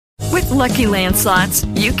Lucky Land Slots,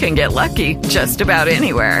 you can get lucky just about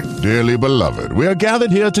anywhere. Dearly beloved, we are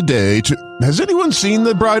gathered here today to... Has anyone seen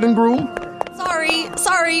the bride and groom?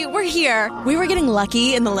 Sorry, we're here. We were getting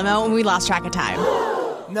lucky in the limo and we lost track of time.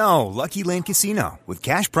 No, Lucky Land Casino, with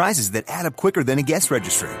cash prizes that add up quicker than a guest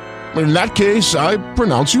registry. In that case, I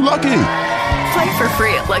pronounce you lucky. Play for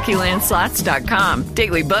free at LuckyLandSlots.com.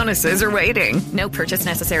 Daily bonuses are waiting. No purchase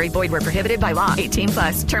necessary. Void where prohibited by law.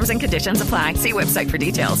 18+. Terms and conditions apply. See website for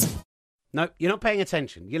details. No, you're not paying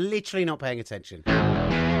attention. You're literally not paying attention.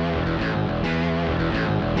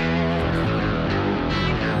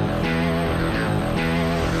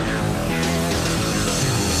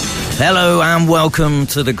 Hello and welcome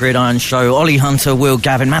to the Gridiron Show. Ollie Hunter, Will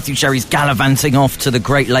Gavin, Matthew Sherry's gallivanting off to the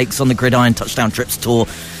Great Lakes on the Gridiron Touchdown Trips tour.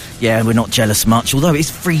 Yeah, we're not jealous much, although it's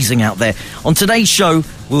freezing out there. On today's show,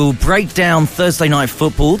 we'll break down Thursday Night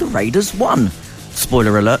Football. The Raiders won.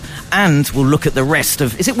 Spoiler alert. And we'll look at the rest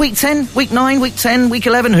of... Is it week 10? Week 9? Week 10? Week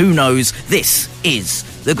 11? Who knows? This is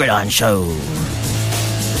the Gridiron Show.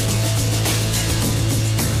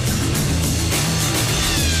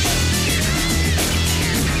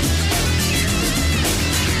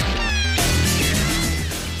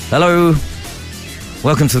 Hello,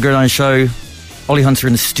 welcome to the Gridiron Show. Ollie Hunter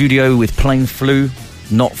in the studio with plain flu,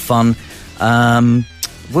 not fun.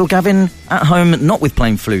 Will Gavin at home, not with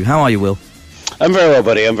plain flu. How are you, Will? I'm very well,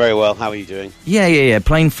 buddy. I'm very well. How are you doing? Yeah.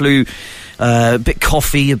 Plain flu, a bit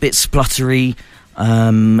coughy, a bit spluttery,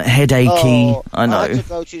 headachy. Oh, I know. I had to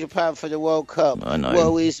go to Japan for the World Cup. I know.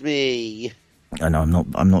 Woe is me. I know.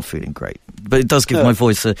 I'm not feeling great, but it does give my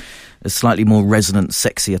voice a slightly more resonant,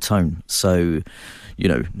 sexier tone. So. You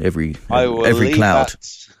know, every cloud.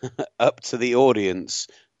 That up to the audience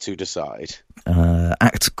to decide.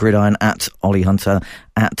 At Gridiron, at Ollie Hunter,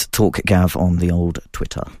 at TalkGav on the old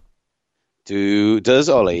Twitter. Does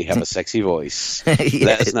Ollie have a sexy voice? Yeah.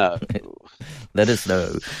 Let us know. Let us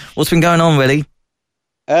know. What's been going on, really?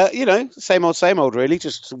 Same old, really.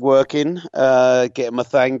 Just working, getting my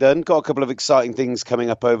thing done. Got a couple of exciting things coming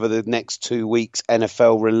up over the next 2 weeks,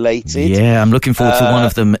 NFL related. Yeah, I'm looking forward to one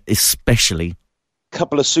of them, especially.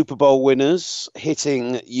 Couple of Super Bowl winners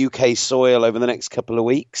hitting UK soil over the next couple of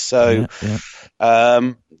weeks. So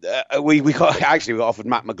we got offered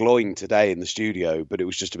Matt McGloin today in the studio, but it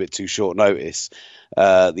was just a bit too short notice.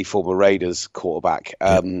 The former Raiders quarterback.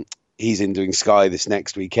 He's in doing Sky this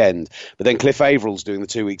next weekend. But then Cliff Avrill's doing the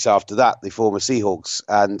 2 weeks after that, the former Seahawks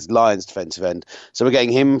and Lions defensive end. So we're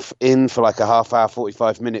getting him in for like a half hour,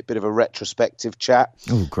 45-minute bit of a retrospective chat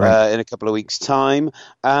in a couple of weeks' time.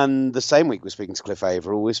 And the same week we're speaking to Cliff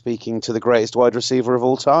Averill, we're speaking to the greatest wide receiver of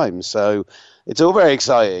all time. So it's all very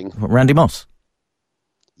exciting. Randy Moss.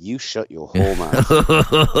 You shut your whore mouth.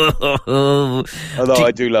 Although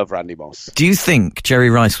I do love Randy Moss. Do you think Jerry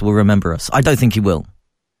Rice will remember us? I don't think he will.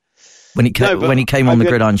 When he came on the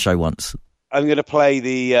Gridiron Show once. I'm going to play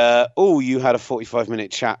the, you had a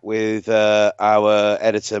 45-minute chat with our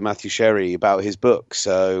editor, Matthew Sherry, about his book.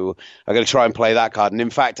 So I'm going to try and play that card. And in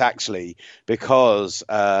fact, actually, because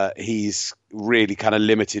he's really kind of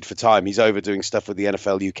limited for time, he's overdoing stuff with the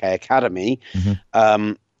NFL UK Academy,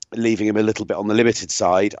 leaving him a little bit on the limited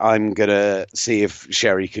side. I'm going to see if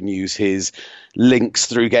Sherry can use his links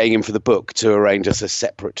through getting him for the book to arrange us a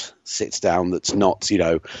separate sit-down that's not,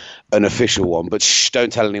 an official one. But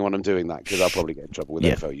don't tell anyone I'm doing that, because I'll probably get in trouble with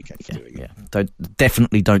NFL UK for doing it.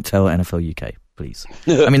 Definitely don't tell NFL UK, please.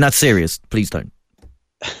 I mean, that's serious. Please don't.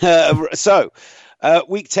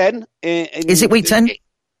 Week 10. Is it week 10?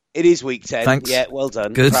 It is week 10. Thanks. Yeah, well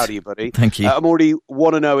done. Good. Proud of you, buddy. Thank you. I'm already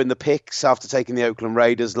 1-0 in the picks after taking the Oakland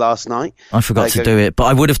Raiders last night. I forgot to do it, but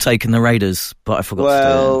I would have taken the Raiders, but I forgot to do it.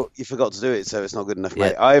 Well, you forgot to do it, so it's not good enough,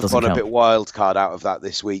 mate. I've gone count. a bit wild card out of that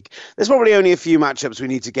this week. There's probably only a few matchups we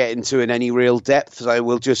need to get into in any real depth, so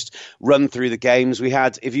we'll just run through the games we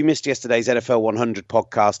had. If you missed yesterday's NFL 100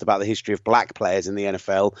 podcast about the history of black players in the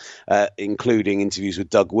NFL, including interviews with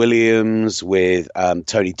Doug Williams, with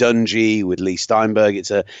Tony Dungy, with Lee Steinberg,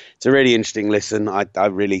 it's a really interesting listen. I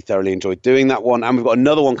really thoroughly enjoyed doing that one. And we've got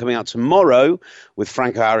another one coming out tomorrow with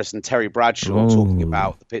Franco Harris and Terry Bradshaw talking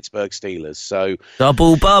about the Pittsburgh Steelers. So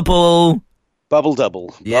Double. Double.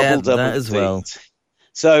 Yeah, Double that as well.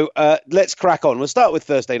 So let's crack on. We'll start with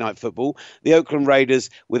Thursday Night Football. The Oakland Raiders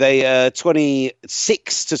with a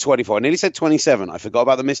 26-24. I nearly said 27. I forgot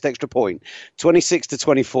about the missed extra point.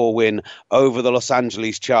 26-24 win over the Los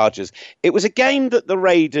Angeles Chargers. It was a game that the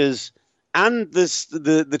Raiders and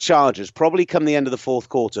the Chargers, probably come the end of the fourth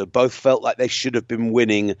quarter, both felt like they should have been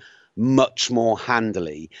winning much more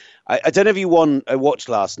handily. I don't know if you watched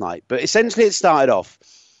last night, but essentially it started off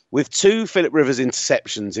with 2 Philip Rivers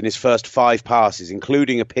interceptions in his first 5 passes,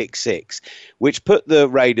 including a pick 6, which put the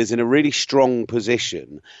Raiders in a really strong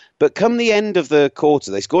position. But come the end of the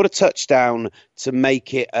quarter, they scored a touchdown to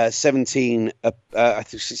make it 17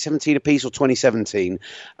 apiece, or 2017,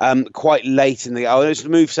 quite late in the... Oh, it was to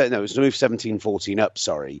move 17-14 up,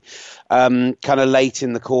 sorry. Kind of late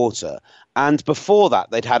in the quarter. And before that,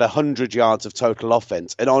 they'd had 100 yards of total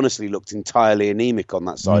offense and honestly looked entirely anemic on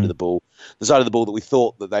that side of the ball. The side of the ball that we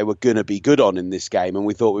thought that they were going to be good on in this game, and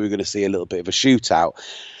we thought we were going to see a little bit of a shootout.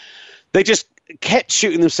 They just kept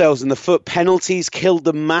shooting themselves in the foot. Penalties killed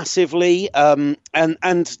them massively, and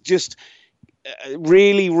just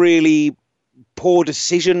really, really poor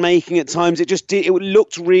decision making at times. It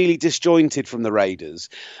looked really disjointed from the Raiders.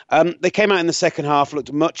 They came out in the second half,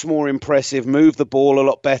 looked much more impressive, moved the ball a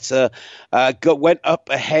lot better, went up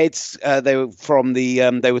ahead. They were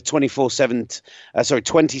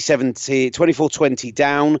 24-20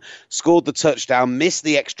 down, scored the touchdown, missed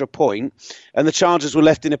the extra point, and the Chargers were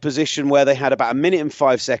left in a position where they had about 1 minute and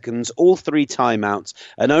 5 seconds, all 3 timeouts,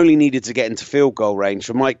 and only needed to get into field goal range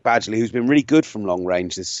for Mike Badgley, who's been really good from long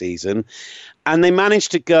range this season. And they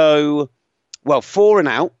managed to go, 4 and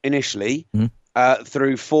out initially,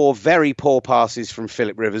 through 4 very poor passes from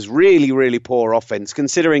Philip Rivers. Really, really poor offense,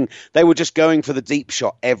 considering they were just going for the deep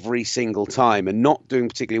shot every single time and not doing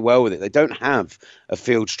particularly well with it. They don't have a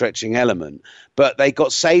field stretching element, but they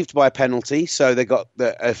got saved by a penalty, so they got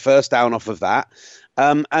a first down off of that.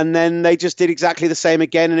 And then they just did exactly the same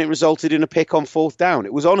again, and it resulted in a pick on 4th down.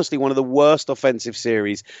 It was honestly one of the worst offensive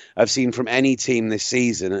series I've seen from any team this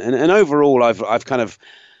season. And overall, I've kind of,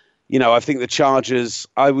 I think the Chargers,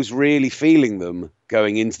 I was really feeling them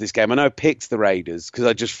going into this game. I know I picked the Raiders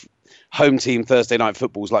because home team Thursday night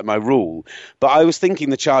football is like my rule. But I was thinking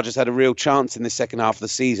the Chargers had a real chance in the second half of the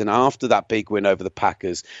season after that big win over the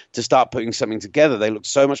Packers to start putting something together. They looked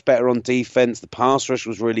so much better on defense. The pass rush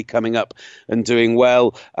was really coming up and doing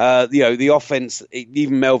well. The offense,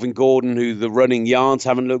 even Melvin Gordon, who the running yards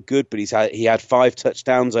haven't looked good, but he had 5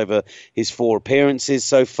 touchdowns over his 4 appearances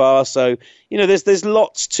so far. So, there's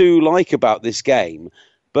lots to like about this game,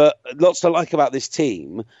 but lots to like about this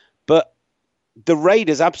team. But the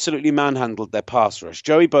Raiders absolutely manhandled their pass rush.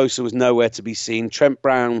 Joey Bosa was nowhere to be seen. Trent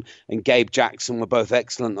Brown and Gabe Jackson were both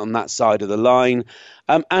excellent on that side of the line.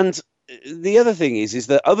 And the other thing is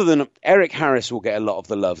that other than Eric Harris will get a lot of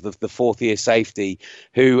the love, the 4th-year safety,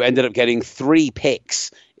 who ended up getting 3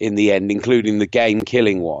 picks in the end, including the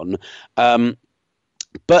game-killing one.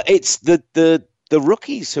 But it's the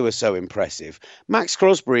rookies who are so impressive. Max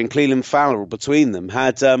Crosby and Cleveland Farrell between them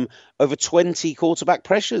had over 20 quarterback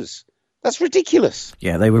pressures. That's ridiculous.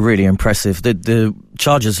 Yeah, they were really impressive. The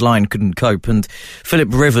Chargers line couldn't cope, and Philip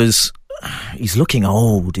Rivers, he's looking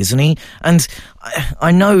old, isn't he? And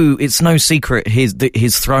I know it's no secret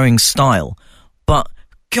his throwing style, but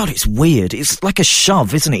God, it's weird. It's like a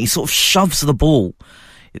shove, isn't it? He sort of shoves the ball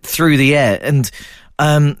through the air, and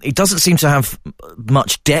he doesn't seem to have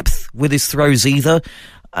much depth with his throws either.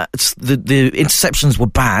 The interceptions were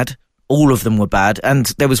bad. All of them were bad, and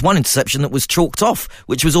there was one interception that was chalked off,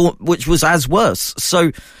 which was as worse.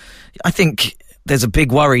 So I think there's a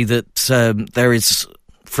big worry that there is,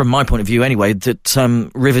 from my point of view anyway,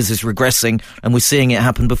 that Rivers is regressing, and we're seeing it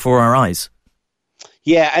happen before our eyes.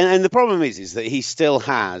 Yeah, and the problem is that he still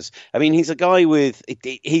has. I mean, he's a guy with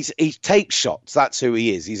he takes shots. That's who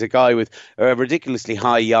he is. He's a guy with a ridiculously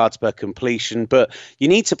high yards per completion. But you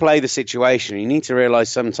need to play the situation. You need to realize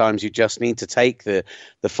sometimes you just need to take the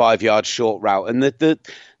 5-yard short route. And the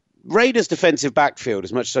Raiders' defensive backfield,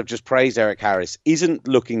 as much as I've just praised Eric Harris, isn't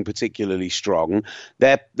looking particularly strong.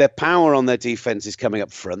 Their power on their defense is coming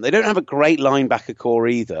up front. They don't have a great linebacker core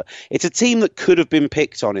either. It's a team that could have been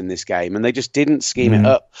picked on in this game, and they just didn't scheme it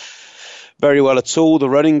up very well at all. The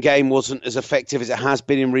running game wasn't as effective as it has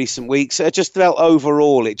been in recent weeks. It just felt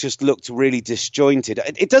overall, it just looked really disjointed.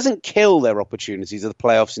 It doesn't kill their opportunities of the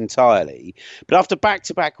playoffs entirely, but after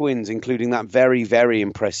back-to-back wins, including that very, very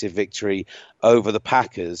impressive victory over the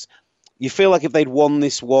Packers, you feel like if they'd won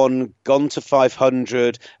this one, gone to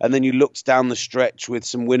 500, and then you looked down the stretch with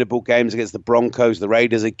some winnable games against the Broncos, the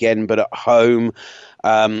Raiders again, but at home,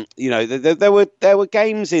 there were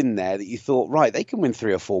games in there that you thought, right, they can win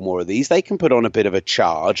 3 or 4 more of these. They can put on a bit of a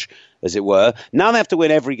charge, as it were. Now they have to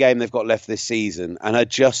win every game they've got left this season, and I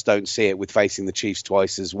just don't see it with facing the Chiefs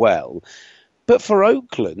twice as well. But for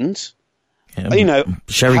Oakland,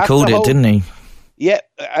 Sherry called it, didn't he? Yeah,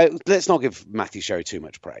 let's not give Matthew Sherry too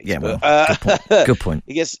much praise. Yeah, well, good point.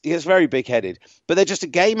 He gets very big-headed. But they're just a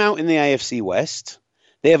game out in the AFC West.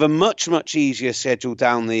 They have a much, much easier schedule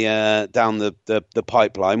down the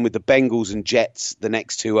pipeline, with the Bengals and Jets, the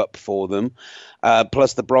next two up for them,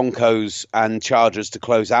 plus the Broncos and Chargers to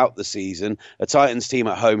close out the season. A Titans team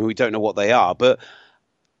at home who we don't know what they are, but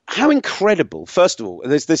how incredible. First of all,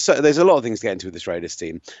 there's a lot of things to get into with this Raiders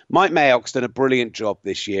team. Mike Mayock's done a brilliant job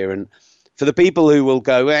this year, and for the people who will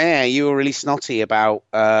go, you were really snotty about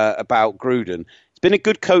Gruden, it's been a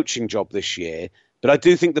good coaching job this year. But I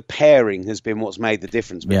do think the pairing has been what's made the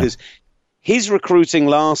difference, because his recruiting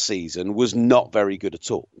last season was not very good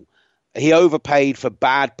at all. He overpaid for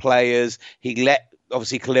bad players. He let,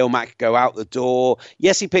 obviously, Khalil Mack go out the door.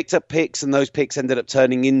 Yes, he picked up picks, and those picks ended up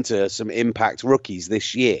turning into some impact rookies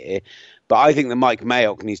this year. But I think that Mike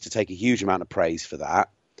Mayock needs to take a huge amount of praise for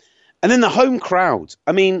that. And then the home crowd.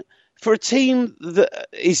 I mean, for a team that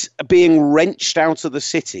is being wrenched out of the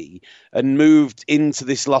city and moved into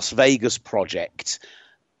this Las Vegas project,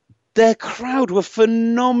 their crowd were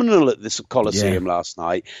phenomenal at this Coliseum last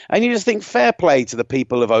night. And you just think fair play to the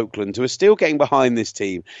people of Oakland who are still getting behind this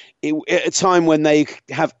team at a time when they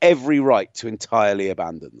have every right to entirely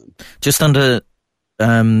abandon them. Just under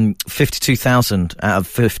 52,000 out of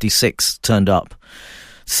 56 turned up.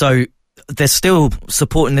 So they're still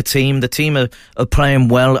supporting the team. The team are playing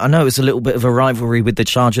well. I know it's a little bit of a rivalry with the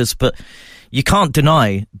Chargers, but you can't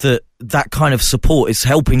deny that kind of support is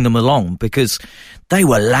helping them along, because they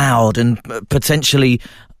were loud and potentially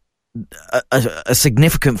a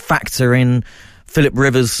significant factor in Phillip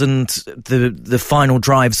Rivers and the final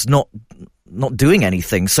drives not doing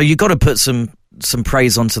anything. So you got to put some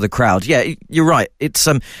praise onto the crowd. Yeah, you're right. It's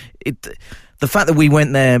the fact that we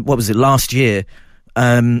went there, what was it, last year.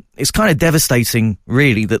 It's kind of devastating,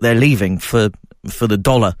 really, that they're leaving for the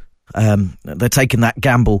dollar. They're taking that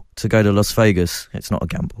gamble to go to Las Vegas. It's not a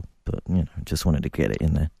gamble, but just wanted to get it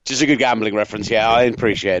in there. Just a good gambling reference. Yeah, I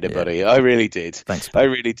appreciate it, buddy. I really did. Thanks. I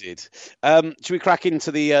really did. Should we crack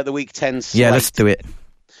into the Week 10 slate? Yeah, let's do it.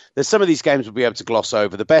 There's some of these games we'll be able to gloss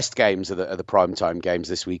over. The best games are the primetime games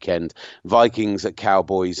this weekend. Vikings at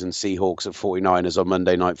Cowboys and Seahawks at 49ers on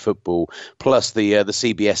Monday Night Football, plus the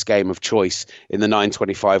CBS game of choice in the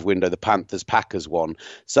 9:25 window, the Panthers-Packers one.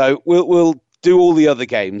 So we'll do all the other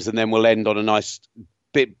games, and then we'll end on a nice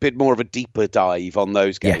bit more of a deeper dive on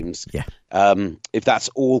those games. Yeah. If that's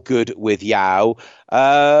all good with Yao,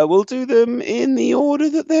 we'll do them in the order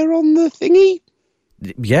that they're on the thingy.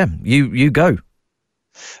 Yeah, you go.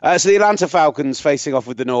 So the Atlanta Falcons facing off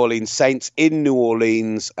with the New Orleans Saints in New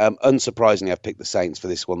Orleans. Unsurprisingly, I've picked the Saints for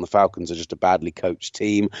this one. The Falcons are just a badly coached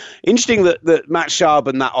team. Interesting that Matt Schaub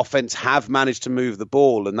and that offense have managed to move the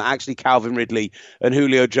ball, and that actually Calvin Ridley and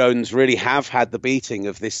Julio Jones really have had the beating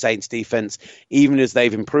of this Saints defense, even as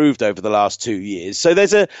they've improved over the last 2 years. So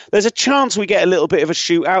there's a chance we get a little bit of a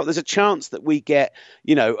shootout. There's a chance that we get,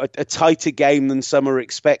 a tighter game than some are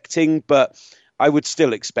expecting, but I would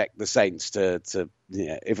still expect the Saints to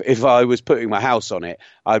if I was putting my house on it,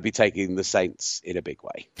 I'd be taking the Saints in a big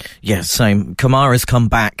way. Yeah, same. Kamara's come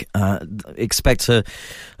back. Expect a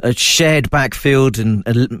shared backfield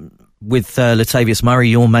and with Latavius Murray,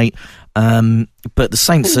 your mate. But the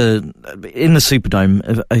Saints are in the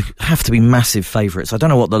Superdome have to be massive favourites. I don't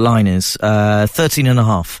know what the line is.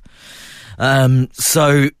 13.5.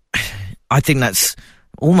 So I think it's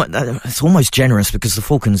almost generous, because the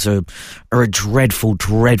Falcons are a dreadful,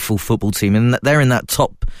 dreadful football team, and they're in that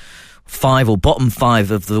top 5 or bottom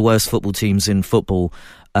 5 of the worst football teams in football.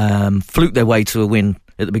 Fluked their way to a win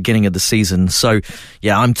at the beginning of the season. So,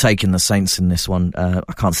 yeah, I'm taking the Saints in this one.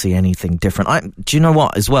 I can't see anything different. Do you know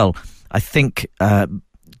what, as well? I think Taysom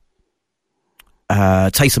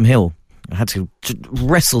Hill, I had to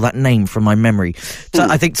wrestle that name from my memory. So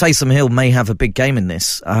I think Taysom Hill may have a big game in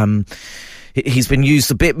this. He's been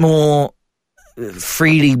used a bit more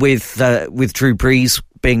freely with Drew Brees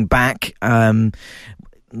being back.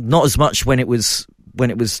 Not as much when it was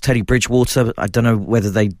Teddy Bridgewater. I don't know whether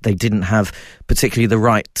they didn't have particularly the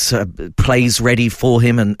right plays ready for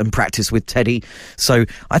him and practice with Teddy. So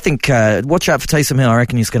I think watch out for Taysom Hill. I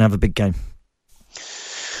reckon he's going to have a big game.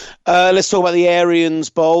 Let's talk about the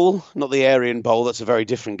Arians Bowl. Not the Aryan Bowl, that's a very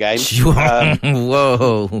different game.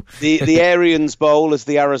 Whoa. The Arians Bowl, as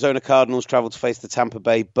the Arizona Cardinals travel to face the Tampa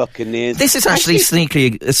Bay Buccaneers. This is actually a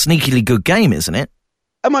sneakily good game, isn't it?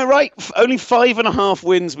 Am I right? Only 5.5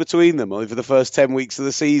 wins between them over the first 10 weeks of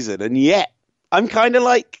the season. And yet, I'm kind of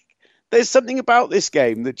like, there's something about this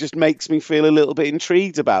game that just makes me feel a little bit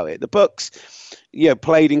intrigued about it. The Bucks,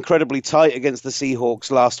 played incredibly tight against the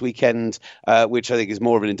Seahawks last weekend, which I think is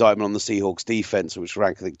more of an indictment on the Seahawks defense, which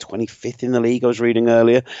ranked, I think, 25th in the league, I was reading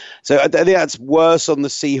earlier. So I think that's worse on the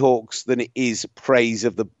Seahawks than it is praise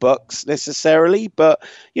of the Bucks necessarily. But,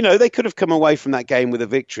 they could have come away from that game with a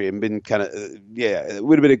victory and been it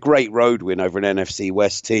would have been a great road win over an NFC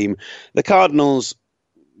West team. The Cardinals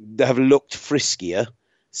have looked friskier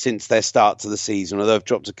since their start to the season, although they've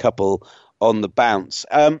dropped a couple on the bounce.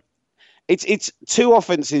 It's two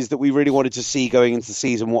offenses that we really wanted to see going into the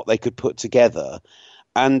season, what they could put together,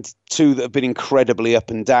 and two that have been incredibly up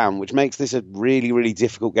and down, which makes this a really, really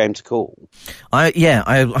difficult game to call. I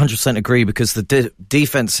 100% agree, because the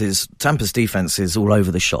Tampa's defense is all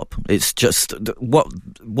over the shop. It's just what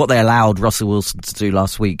they allowed Russell Wilson to do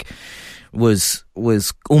last week was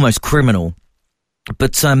almost criminal.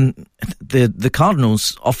 But the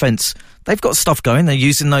Cardinals offense, they've got stuff going. They're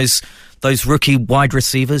using those rookie wide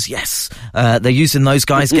receivers. Yes, they're using those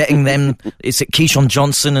guys, getting them. Is it Keyshawn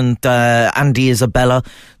Johnson and Andy Isabella,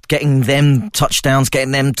 getting them touchdowns,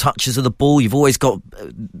 getting them touches of the ball. You've always got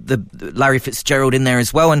the Larry Fitzgerald in there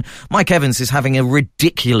as well. And Mike Evans is having a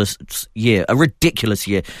ridiculous year.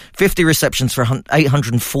 50 receptions for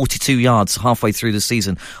 842 yards halfway through the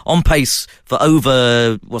season. On pace for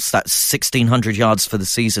over, 1,600 yards for the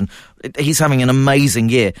season. He's having an amazing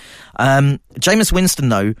year. Jameis Winston,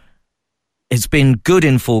 though, has been good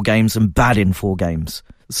in 4 games and bad in 4 games.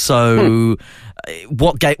 So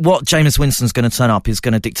what Jameis Winston's going to turn up is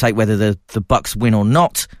going to dictate whether the Bucks win or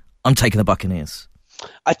not. I'm taking the Buccaneers.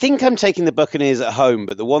 I think I'm taking the Buccaneers at home,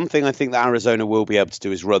 but the one thing I think that Arizona will be able to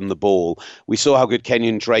do is run the ball. We saw how good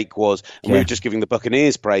Kenyon Drake was, and we were just giving the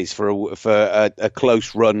Buccaneers praise for a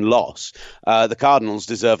close run loss. The Cardinals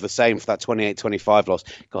deserve the same for that 28-25 loss.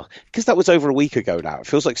 God, because that was over a week ago now. It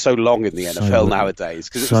feels like so long in the NFL nowadays,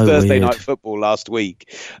 because it was Thursday night football last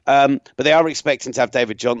week. But they are expecting to have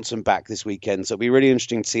David Johnson back this weekend, so it'll be really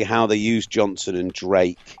interesting to see how they use Johnson and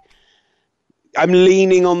Drake. I'm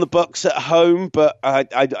leaning on the Bucks at home, but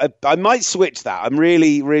I might switch that. I'm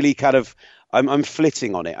really, really I'm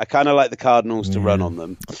flitting on it. I kind of like the Cardinals to run on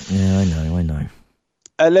them. Yeah, I know.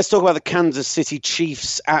 Let's talk about the Kansas City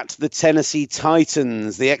Chiefs at the Tennessee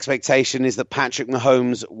Titans. The expectation is that Patrick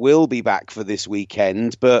Mahomes will be back for this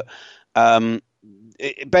weekend, but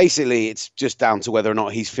basically it's just down to whether or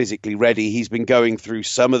not he's physically ready. He's been going through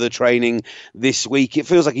some of the training this week. It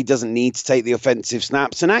feels like he doesn't need to take the offensive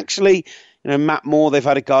snaps. And actually, Matt Moore, they've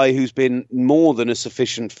had a guy who's been more than a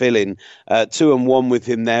sufficient fill-in, 2-1 with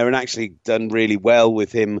him there, and actually done really well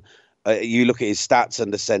with him. You look at his stats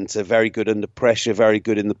under center, very good under pressure, very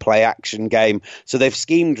good in the play-action game. So they've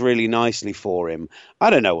schemed really nicely for him. I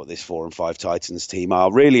don't know what this 4-5 Titans team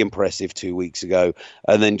are. Really impressive 2 weeks ago,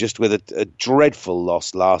 and then just with a dreadful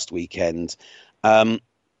loss last weekend. I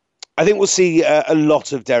think we'll see a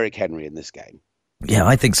lot of Derrick Henry in this game. Yeah,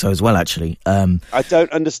 I think so as well, actually. I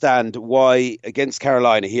don't understand why against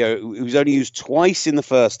Carolina, he was only used twice in the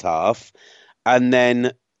first half, and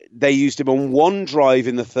then they used him on one drive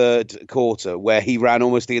in the third quarter where he ran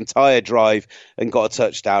almost the entire drive and got a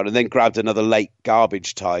touchdown, and then grabbed another late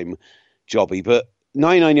garbage time jobby. But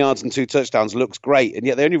 99 yards and 2 touchdowns looks great, and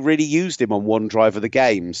yet they only really used him on one drive of the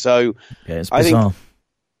game. So yeah, it's I bizarre. think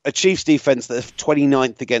a Chiefs defense that's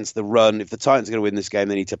 29th against the run. If the Titans are going to win this game,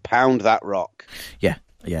 they need to pound that rock. Yeah,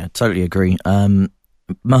 totally agree. Mahomes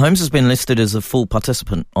has been listed as a full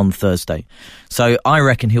participant on Thursday, so I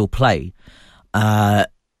reckon he'll play.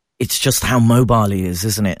 It's just how mobile he is,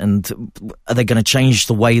 isn't it? And are they going to change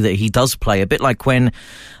the way that he does play? A bit like when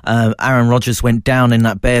Aaron Rodgers went down in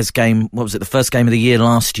that Bears game, what was it, the first game of the year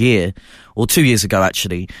last year, or 2 years ago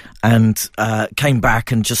actually, and came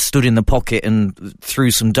back and just stood in the pocket and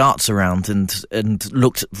threw some darts around and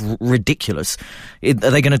looked ridiculous. Are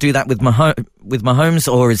they going to do that with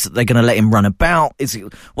Mahomes, or is they going to let him run about?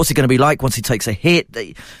 What's he going to be like once he takes a hit?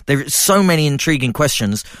 There are so many intriguing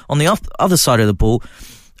questions. On the other side of the ball,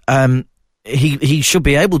 he should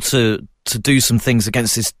be able to do some things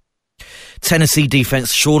against this Tennessee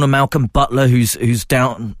defense. Sean and Malcolm Butler, who's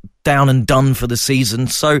down and done for the season.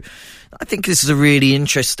 So I think this is a really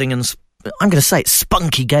interesting and I'm going to say it's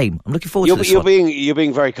spunky game. I'm looking forward to this one. You're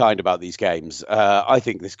being very kind about these games. I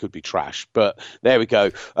think this could be trash, but there we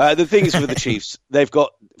go. The thing is with the Chiefs, they've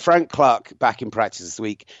got Frank Clark back in practice this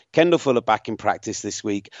week. Kendall Fuller back in practice this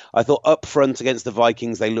week. I thought up front against the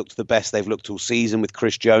Vikings, they looked the best they've looked all season with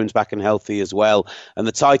Chris Jones back and healthy as well. And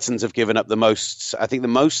the Titans have given up the most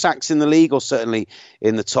sacks in the league, or certainly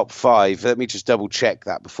in the top 5. Let me just double check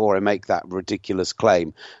that before I make that ridiculous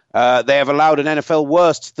claim. They have allowed an NFL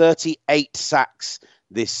worst 38 sacks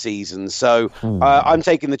this season. So I'm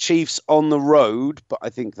taking the Chiefs on the road, but I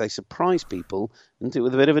think they surprise people and do it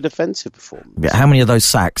with a bit of a defensive performance. Yeah, how many of those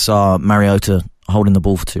sacks are Mariota holding the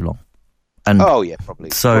ball for too long? And probably.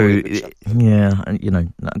 So,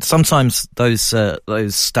 sometimes those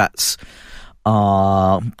stats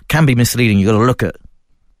can be misleading. You've got to look at.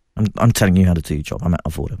 I'm telling you how to do your job. I'm out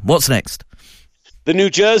of order. What's next? The New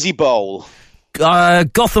Jersey Bowl.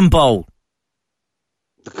 Gotham Bowl.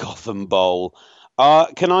 The Gotham Bowl.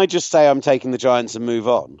 Can I just say I'm taking the Giants and move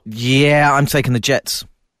on? Yeah, I'm taking the Jets.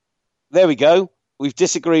 There we go. We've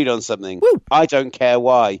disagreed on something. Woo. I don't care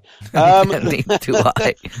why. Neither do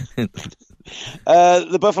I.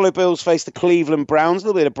 The Buffalo Bills face the Cleveland Browns. A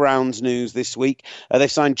little bit of Browns news this week.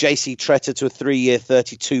 They've signed J.C. Tretter to a 3-year,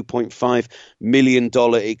 $32.5 million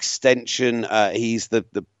extension. He's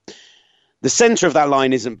the centre of that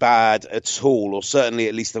line isn't bad at all, or certainly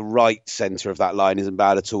at least the right centre of that line isn't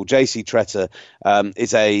bad at all. J.C. Tretter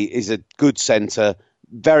is a good centre,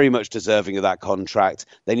 very much deserving of that contract.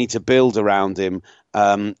 They need to build around him.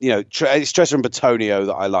 It's Tretter and Batonio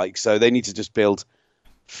that I like, so they need to just build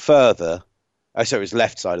further. It's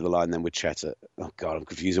left side of the line then with Tretter. Oh, God, I'm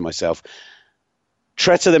confusing myself.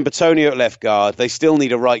 Tretter, then Batonio at left guard. They still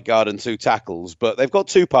need a right guard and 2 tackles, but they've got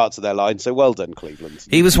 2 parts of their line, so well done, Cleveland.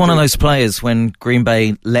 He was one of those players when Green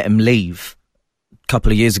Bay let him leave a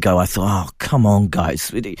couple of years ago. I thought, oh, come on, guys.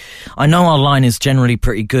 I know our line is generally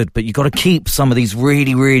pretty good, but you've got to keep some of these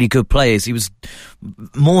really, really good players. He was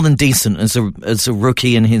more than decent as a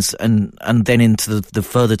rookie and then into the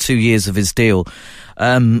further 2 years of his deal.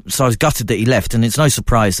 So I was gutted that he left, and it's no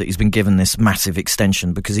surprise that he's been given this massive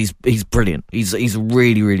extension because he's brilliant. He's a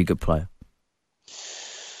really, really good player.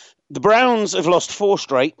 The Browns have lost 4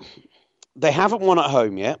 straight. They haven't won at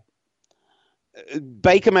home yet.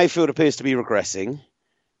 Baker Mayfield appears to be regressing.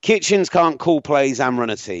 Kitchens can't call plays and run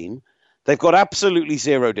a team. They've got absolutely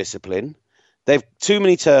zero discipline. They've too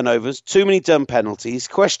many turnovers, too many dumb penalties,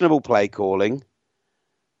 questionable play calling.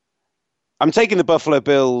 I'm taking the Buffalo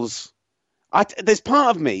Bills. There's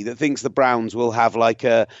part of me that thinks the Browns will have like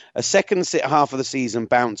a second half of the season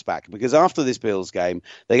bounce back, because after this Bills game,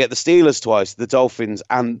 they get the Steelers twice, the Dolphins,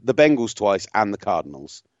 and the Bengals twice, and the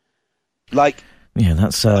Cardinals. Yeah,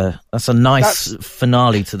 that's a nice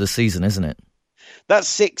finale to the season, isn't it? That's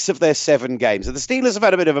 6 of their 7 games. So the Steelers have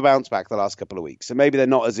had a bit of a bounce back the last couple of weeks, so maybe they're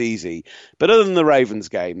not as easy. But other than the Ravens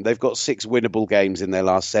game, they've got 6 winnable games in their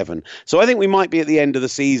last 7. So I think we might be at the end of the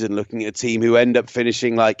season looking at a team who end up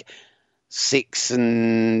finishing like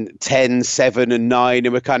 6-10, 7-9,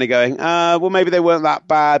 and we're kind of going, well, maybe they weren't that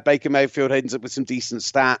bad. Baker Mayfield ends up with some decent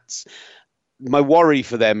stats. My worry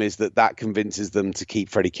for them is that convinces them to keep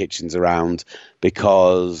Freddie Kitchens around,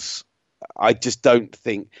 because I just don't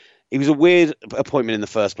think it was a weird appointment in the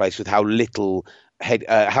first place with how little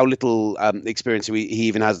experience he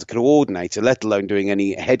even has as a coordinator, let alone doing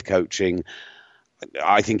any head coaching.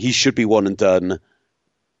 I think he should be one and done.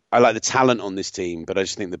 I like the talent on this team, but I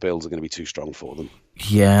just think the Bills are going to be too strong for them.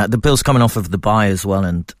 Yeah, the Bills coming off of the bye as well,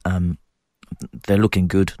 and they're looking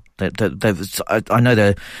good. I know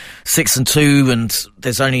they're 6-2, and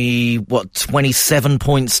there's only 27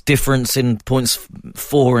 points difference in points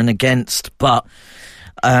for and against, but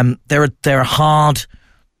they're a hard-nosed,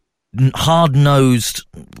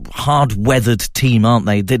 hard-weathered team, aren't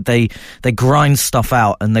they? They grind stuff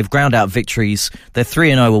out, and they've ground out victories. They're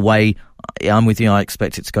 3-0 away. Yeah, I'm with you. I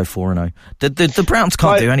expect it to go 4-0. The Browns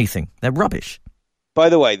can't do anything. They're rubbish. By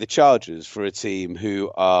the way, the Chargers, for a team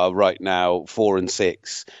who are right now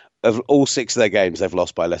 4-6, of all 6 of their games, they've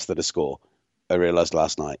lost by less than a score. I realised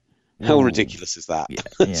last night. How ridiculous is that? Yeah.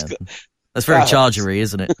 That's very Chargery,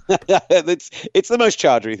 isn't it? It's the most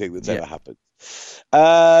Chargery thing that's ever happened.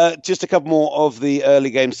 Just a couple more of the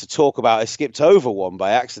early games to talk about. I skipped over one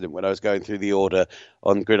by accident when I was going through the order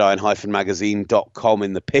on gridiron-magazine.com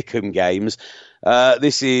in the Pick'em games.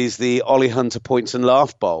 This is the Ollie Hunter Points and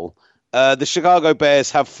Laugh Bowl. The Chicago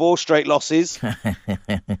Bears have 4 straight losses at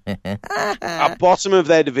bottom of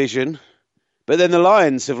their division, but then the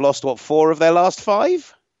Lions have lost 4 of their last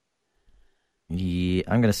 5? Yeah,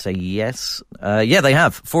 I'm going to say yes. Yeah, they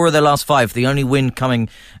have 4 of their last 5. The only win coming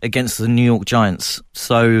against the New York Giants.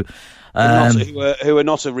 So, who are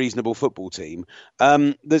not a reasonable football team.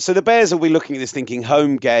 So the Bears will be looking at this thinking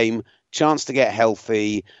home game, chance to get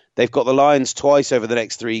healthy. They've got the Lions twice over the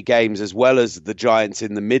next 3 games, as well as the Giants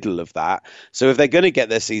in the middle of that. So if they're going to get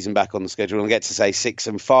their season back on the schedule and get to, say,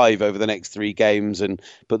 6-5 over the next 3 games and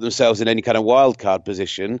put themselves in any kind of wild card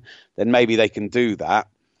position, then maybe they can do that.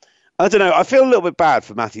 I don't know. I feel a little bit bad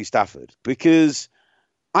for Matthew Stafford, because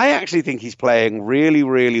I actually think he's playing really,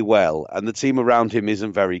 really well, and the team around him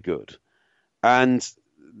isn't very good. And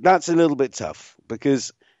that's a little bit tough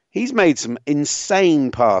because he's made some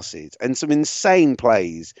insane passes and some insane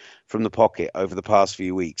plays from the pocket over the past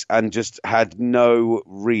few weeks and just had no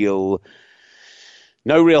real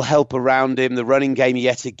help around him. The running game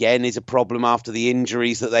yet again is a problem after the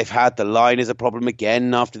injuries that they've had. The line is a problem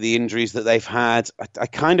again after the injuries that they've had. I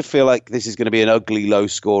kind of feel like this is going to be an ugly,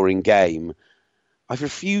 low-scoring game. I've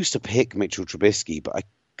refused to pick Mitchell Trubisky, but I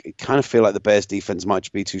kind of feel like the Bears' defense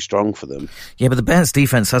might be too strong for them. Yeah, but the Bears'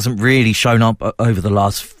 defense hasn't really shown up over the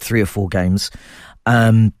last 3 or 4 games.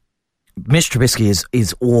 Mitch Trubisky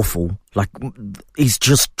is awful. Like, he's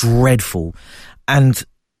just dreadful. And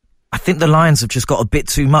I think the Lions have just got a bit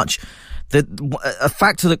too much. A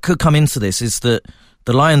factor that could come into this is that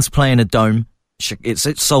the Lions play in a dome. It's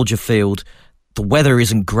at Soldier Field. The weather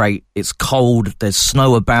isn't great. It's cold. There's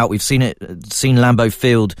snow about. We've seen Lambeau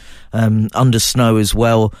Field under snow as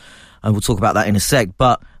well. And we'll talk about that in a sec.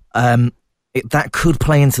 But that could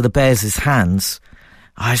play into the Bears' hands.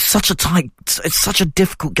 It's such a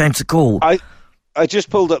difficult game to call. I just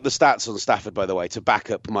pulled up the stats on Stafford, by the way, to back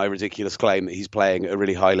up my ridiculous claim that he's playing at a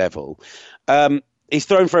really high level. He's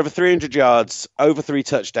thrown for over 300 yards, over 3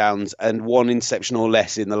 touchdowns, and 1 interception or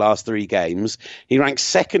less in the last 3 games. He ranks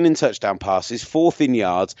 2nd in touchdown passes, 4th in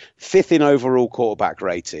yards, 5th in overall quarterback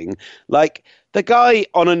rating. Like, the guy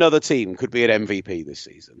on another team could be an MVP this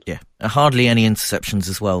season. Yeah, hardly any interceptions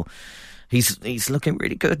as well. He's looking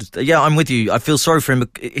really good. Yeah, I'm with you. I feel sorry for him.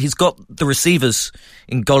 He's got the receivers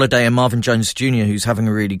in Golladay and Marvin Jones Jr., who's having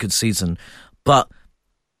a really good season. But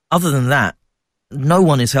other than that, no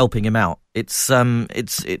one is helping him out. It's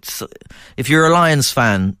if you're a Lions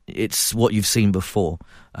fan, it's what you've seen before.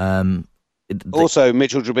 Also,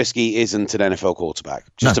 Mitchell Trubisky isn't an NFL quarterback.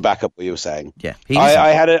 Just to back up what you were saying. Yeah,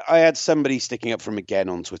 I had somebody sticking up for him again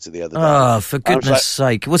on Twitter the other day. Oh, for goodness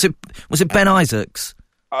sake! Was it Ben Isaacs?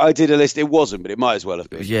 I did a list. It wasn't, but it might as well have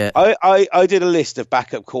been. Yeah. I did a list of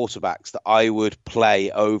backup quarterbacks that I would play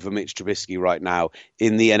over Mitch Trubisky right now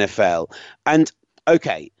in the NFL. And,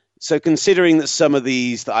 okay, so considering that some of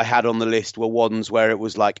these that I had on the list were ones where it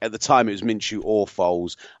was like, at the time it was Minshew or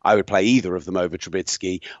Foles, I would play either of them over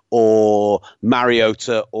Trubisky, or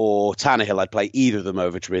Mariota or Tannehill, I'd play either of them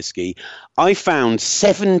over Trubisky. I found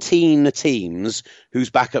 17 teams whose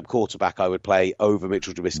backup quarterback I would play over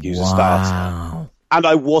Mitchell Trubisky as a starter. And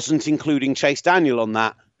I wasn't including Chase Daniel on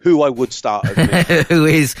that, who I would start over Mitchell. Who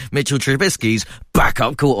is Mitchell Trubisky's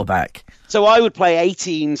backup quarterback. So I would play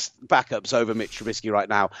 18 backups over Mitch Trubisky right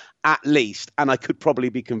now, at least, and I could probably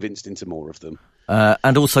be convinced into more of them.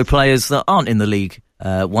 And also players that aren't in the league,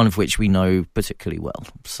 one of which we know particularly well.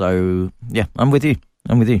 So, yeah, I'm with you.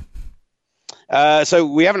 So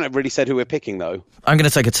we haven't really said who we're picking, though. I'm going to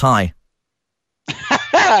take a tie.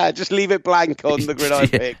 Just leave it blank on the gridiron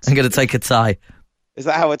picks. I'm going to take a tie. Is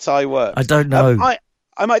that how a tie works? I don't know.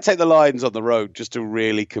 I might take the Lions on the road just to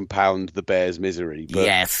really compound the Bears' misery. But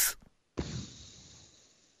yes.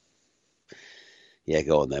 Yeah,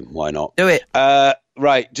 go on then. Why not? Do it.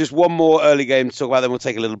 Right, just one more early game to talk about, then we'll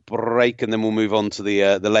take a little break, and then we'll move on to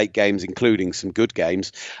the late games, including some good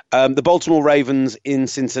games. The Baltimore Ravens in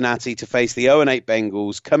Cincinnati to face the 0-8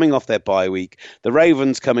 Bengals, coming off their bye week. The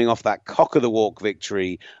Ravens coming off that cock-of-the-walk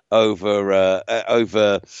victory over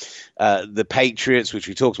the Patriots, which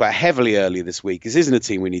we talked about heavily earlier this week. This isn't a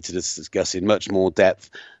team we need to discuss in much more depth.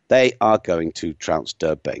 They are going to trounce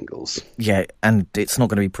the Bengals. Yeah, and it's not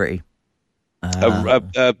going to be pretty. I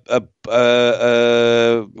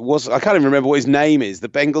can't even remember what his name is. The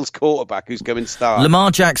Bengals quarterback who's going to start.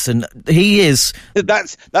 Lamar Jackson. He is.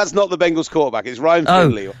 That's not the Bengals quarterback. It's Ryan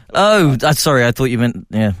Finley. Sorry. I thought you meant.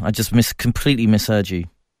 Yeah, I just completely misheard you.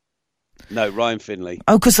 No, Ryan Finley.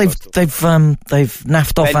 Oh, because they've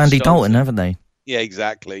naffed off Andy Dalton, haven't they? Yeah,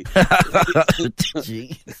 exactly.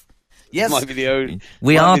 Jeez. Yes, might be the only.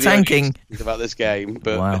 We are tanking about this game,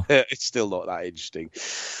 but wow. It's still not that interesting.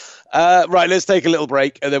 Right, let's take a little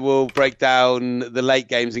break, and then we'll break down the late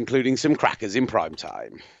games, including some crackers in prime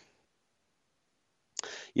time.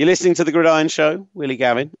 You're listening to The Gridiron Show. Willie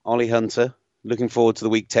Gavin, Ollie Hunter. Looking forward to the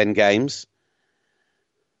Week 10 games.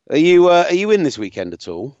 Are you in this weekend at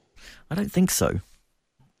all? I don't think so.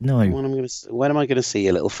 No. When am I going to see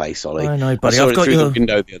your little face, Ollie? I know, buddy. I saw it through the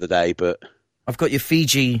window the other day, but I've got your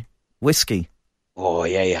Fiji whiskey. Oh,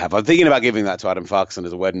 yeah, you have. I'm thinking about giving that to Adam Farquharson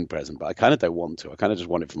as a wedding present, but I kind of don't want to. I kind of just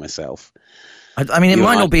want it for myself. I mean, it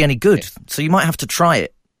might not be any good, so you might have to try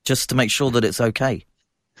it just to make sure that it's okay.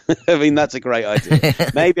 I mean, that's a great idea.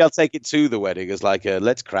 Maybe I'll take it to the wedding as like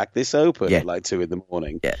let's crack this open at like 2 a.m.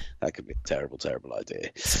 Yeah. That could be a terrible, terrible idea.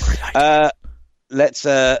 It's a great idea.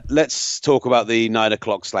 let's talk about the 9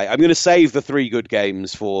 o'clock slate. I'm going to save the 3 good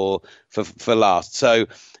games for last. So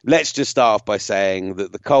let's just start off by saying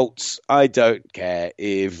that the Colts, I don't care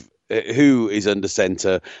if who is under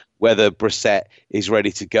center, whether Brissett is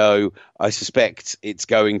ready to go. I suspect it's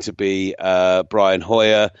going to be Brian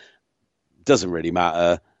Hoyer. Doesn't really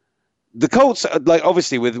matter. The Colts, like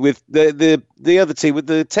obviously with the other team, with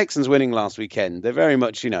the Texans winning last weekend, they're very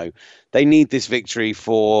much, they need this victory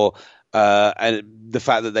for and the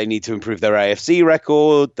fact that they need to improve their AFC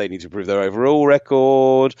record, they need to improve their overall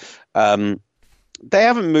record. They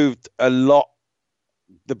haven't moved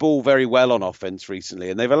the ball very well on offense recently,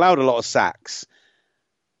 and they've allowed a lot of sacks.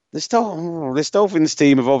 This Dolphins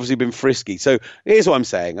team have obviously been frisky. So here's what I'm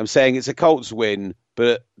saying. I'm saying it's a Colts win,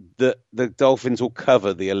 but the Dolphins will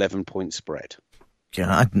cover the 11-point spread.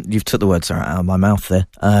 Yeah, you've took the words out of my mouth there.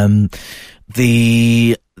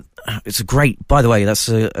 It's a great, by the way, that's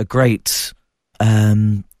a great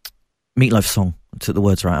Meatloaf song. I took the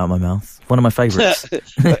words right out of my mouth. One of my favourites.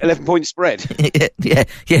 11-point spread. yeah.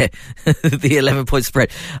 The 11-point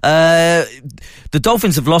spread. The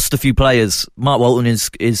Dolphins have lost a few players. Mark Walton is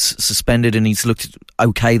suspended and he's looked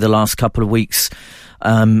okay the last couple of weeks.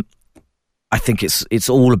 I think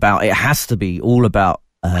it has to be all about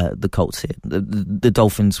the Colts here. The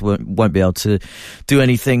Dolphins won't be able to do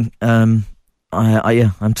anything. I'm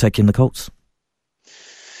taking the Colts.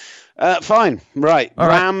 Fine. Right. All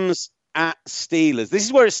Rams at Steelers. This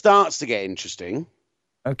is where it starts to get interesting.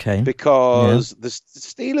 Okay. Because the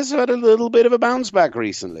Steelers have had a little bit of a bounce back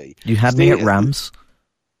recently. You had me at Rams.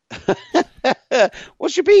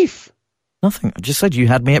 What's your beef? Nothing. I just said you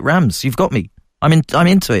had me at Rams. You've got me. I'm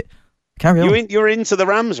into it. Carry on. You're into the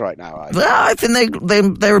Rams right now, I think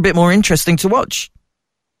they're a bit more interesting to watch.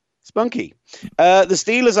 Spunky. The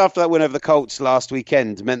Steelers, after that win over the Colts last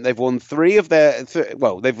weekend, meant they've won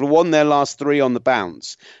they've won their last 3 on the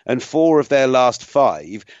bounce and 4 of their last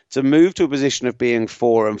 5 to move to a position of being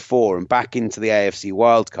 4-4 and back into the AFC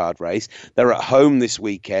wildcard race. They're at home this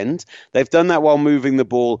weekend. They've done that while moving the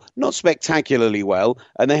ball not spectacularly well,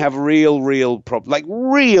 and they have real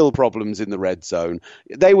problems in the red zone.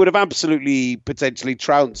 They would have absolutely potentially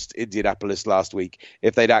trounced Indianapolis last week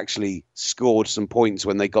if they'd actually scored some points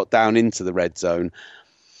when they got down into the red zone.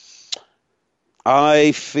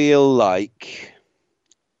 I feel like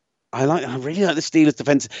I really like the Steelers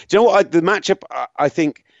defense. Do you know what? The matchup, I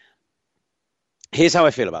think. Here's how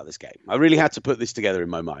I feel about this game. I really had to put this together in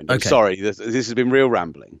my mind. I'm sorry, this has been real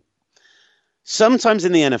rambling. Sometimes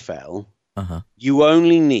in the NFL, you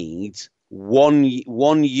only need one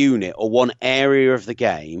unit or one area of the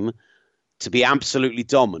game to be absolutely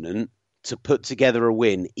dominant to put together a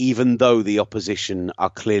win, even though the opposition are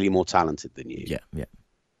clearly more talented than you. Yeah.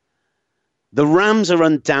 The Rams are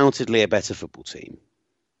undoubtedly a better football team.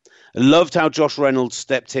 I loved how Josh Reynolds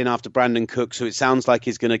stepped in after Brandon Cooks, who it sounds like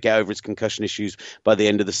he's going to get over his concussion issues by the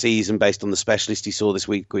end of the season based on the specialist he saw this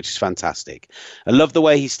week, which is fantastic. I love the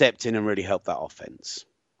way he stepped in and really helped that offense.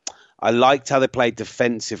 I liked how they played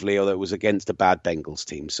defensively, although it was against a bad Bengals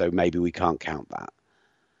team, so maybe we can't count that.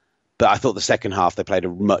 But I thought the second half they played a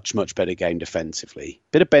much, much better game defensively.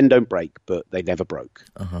 Bit of bend, don't break, but they never broke.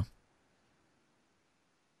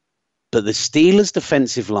 But the Steelers'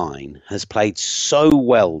 defensive line has played so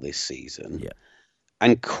well this season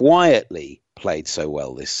and quietly played so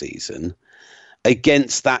well this season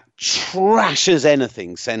against that trash as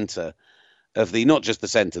anything center of not just the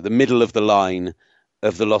center, the middle of the line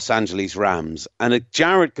of the Los Angeles Rams, and a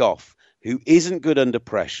Jared Goff who isn't good under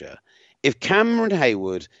pressure. If Cameron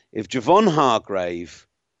Hayward, if Javon Hargrave,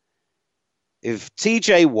 if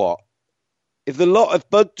TJ Watt, if the lot of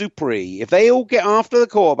Bud Dupree, if they all get after the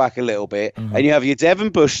quarterback a little bit, and you have your Devin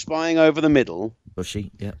Bush spying over the middle,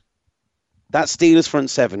 Bushy, yeah, that Steelers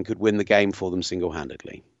front 7 could win the game for them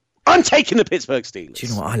single-handedly. I'm taking the Pittsburgh Steelers. Do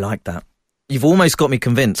you know what? I like that. You've almost got me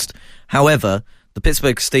convinced. However, the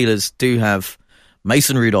Pittsburgh Steelers do have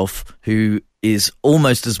Mason Rudolph, who is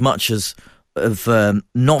almost as much of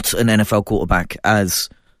not an NFL quarterback as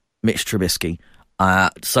Mitch Trubisky.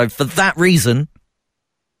 So for that reason,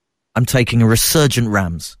 I'm taking a resurgent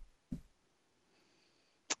Rams.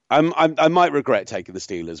 I might regret taking the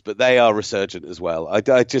Steelers, but they are resurgent as well. I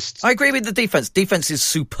agree with the defense. Defense is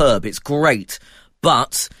superb. It's great.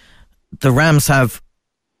 But the Rams have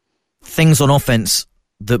things on offense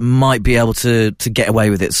that might be able to get away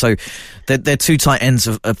with it. So their 2 tight ends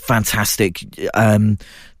are fantastic.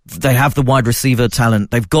 They have the wide receiver talent.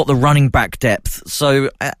 They've got the running back depth. So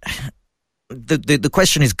the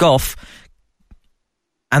question is Goff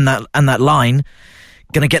and that line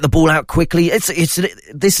going to get the ball out quickly.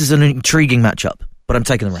 This is an intriguing matchup, but I'm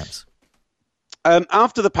taking the Rams.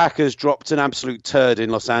 After the Packers dropped an absolute turd in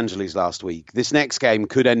Los Angeles last week, this next game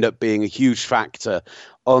could end up being a huge factor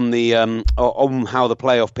on the on how the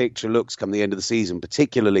playoff picture looks come the end of the season,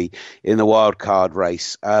 particularly in the wild card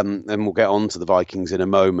race. And we'll get on to the Vikings in a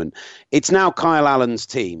moment. It's now Kyle Allen's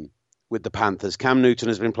team with the Panthers. Cam Newton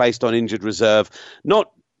has been placed on injured reserve,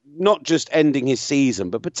 not just ending his season,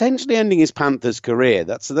 but potentially ending his Panthers career.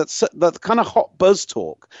 That's kind of hot buzz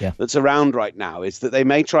talk that's around right now, is that they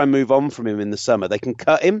may try and move on from him in the summer. They can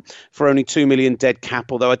cut him for only $2 million dead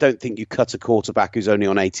cap, although I don't think you cut a quarterback who's only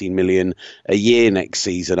on $18 million a year next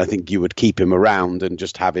season. I think you would keep him around and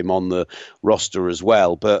just have him on the roster as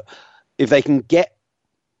well. But if they can get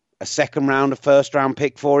a second round, a first round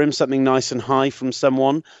pick for him, something nice and high from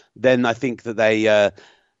someone, then I think that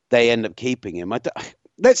they end up keeping him.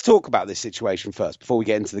 Let's talk about this situation first before we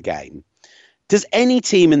get into the game. Does any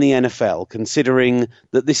team in the NFL, considering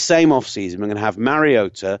that this same offseason we're going to have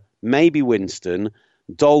Mariota, maybe Winston,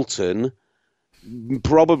 Dalton,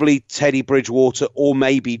 probably Teddy Bridgewater, or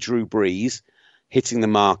maybe Drew Brees hitting the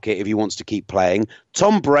market if he wants to keep playing?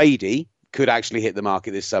 Tom Brady could actually hit the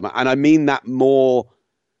market this summer. And I mean that more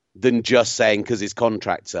than just saying because his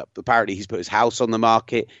contract's up. Apparently he's put his house on the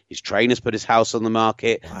market. His trainer's put his house on the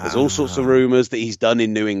market. Wow. There's all sorts of rumours that he's done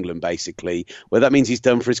in New England, basically. Whether that means he's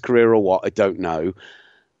done for his career or what, I don't know.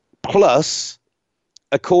 Plus,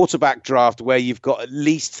 a quarterback draft where you've got at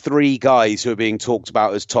least 3 guys who are being talked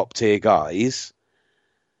about as top-tier guys.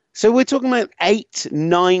 So we're talking about 8,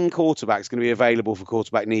 9 quarterbacks going to be available for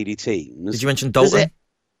quarterback-needy teams. Did you mention Dalton?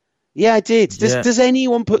 Yeah, I did. Does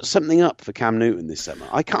anyone put something up for Cam Newton this summer?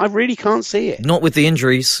 I really can't see it. Not with the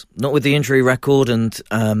injuries, not with the injury record and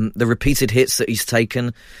the repeated hits that he's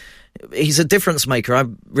taken. He's a difference maker. I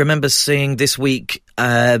remember seeing this week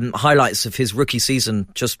highlights of his rookie season,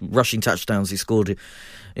 just rushing touchdowns he scored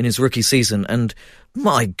in his rookie season. And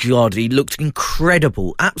my God, he looked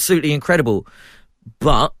incredible, absolutely incredible.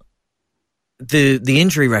 But the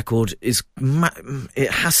injury record it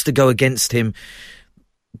has to go against him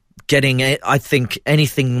getting, I think,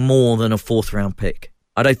 anything more than a 4th round pick.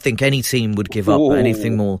 I don't think any team would give up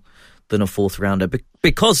anything more than a 4th rounder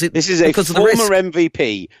because this is a former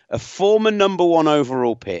MVP, a former number 1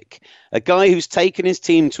 overall pick, a guy who's taken his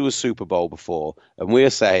team to a Super Bowl before, and we're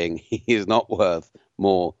saying he is not worth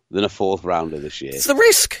more than a 4th rounder this year. It's the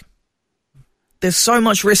risk. There's so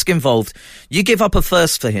much risk involved. You give up a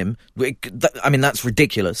first for him. I mean, that's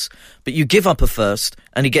ridiculous. But you give up a first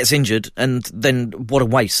and he gets injured, and then what a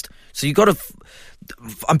waste. So you got to...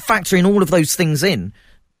 I'm factoring all of those things in.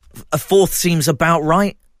 A 4th seems about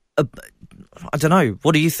right. I don't know.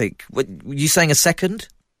 What do you think? Are you saying a 2nd?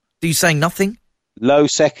 Are you saying nothing? Low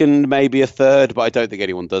 2nd, maybe a 3rd, but I don't think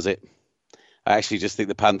anyone does it. I actually just think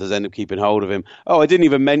the Panthers end up keeping hold of him. Oh, I didn't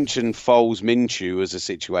even mention Foles Minshew as a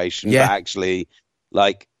situation. Yeah. But actually,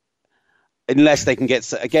 unless they can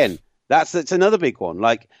get... Again, that's another big one.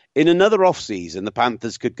 Like, in another offseason, the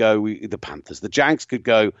Panthers could go... The Jags could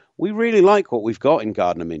go, we really like what we've got in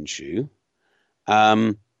Gardner Minshew.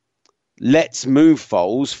 Let's move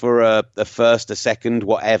Foles for a 1st, a 2nd,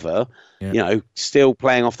 whatever. Yeah. Still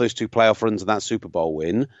playing off those 2 playoff runs and that Super Bowl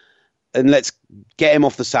win. And let's get him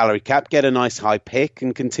off the salary cap, get a nice high pick,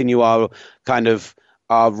 and continue our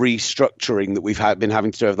restructuring that we've been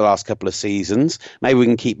having to do over the last couple of seasons. Maybe we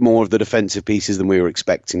can keep more of the defensive pieces than we were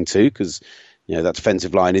expecting to, because that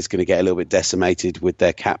defensive line is going to get a little bit decimated with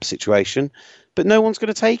their cap situation. But no one's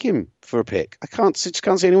going to take him for a pick. I just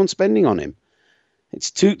can't see anyone spending on him.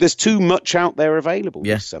 There's too much out there available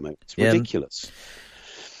this summer. It's ridiculous.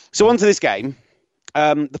 So on to this game.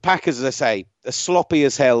 The Packers, as I say, a sloppy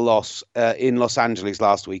as hell loss in Los Angeles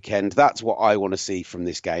last weekend. That's what I want to see from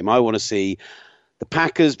this game. I want to see the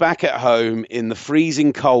Packers back at home in the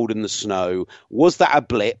freezing cold and the snow. Was that a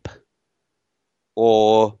blip?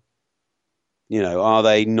 Or, are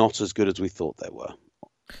they not as good as we thought they were?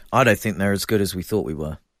 I don't think they're as good as we thought we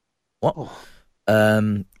were. What?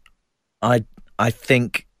 I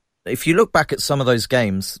think if you look back at some of those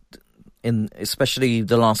games, especially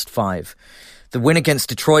the last 5, the win against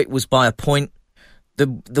Detroit was by a point.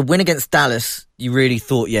 The win against Dallas, you really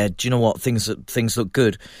thought, do you know what? Things look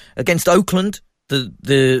good. Against Oakland,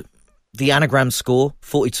 the anagram score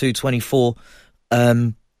 42-24.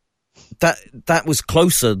 That was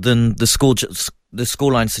closer than the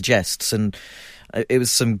scoreline suggests, and it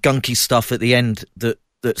was some gunky stuff at the end that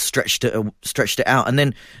stretched it out. And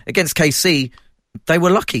then against KC, they were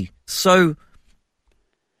lucky. So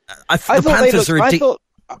I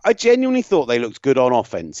genuinely thought they looked good on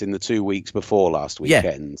offense in the 2 weeks before last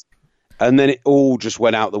weekend. Yeah. And then it all just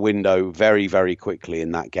went out the window very, very quickly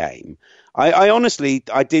in that game. I honestly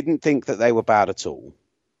didn't think that they were bad at all.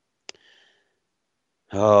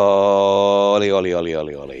 Ollie, Ollie, Ollie,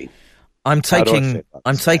 Ollie, Ollie. I'm taking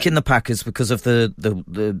the Packers because of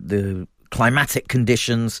the climatic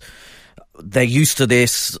conditions. They're used to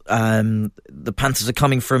this. The Panthers are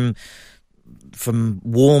coming from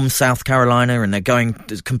warm South Carolina, and they're going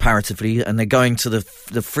comparatively, and they're going to the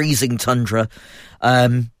freezing tundra.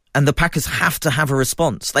 And the Packers have to have a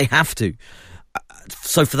response. They have to.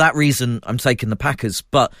 So for that reason, I'm taking the Packers.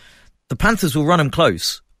 But the Panthers will run them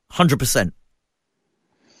close, 100%.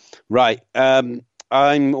 Right.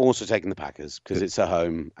 I'm also taking the Packers because it's at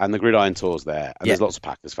home and the Gridiron Tour's there and there's lots of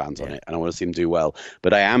Packers fans on it and I want to see them do well.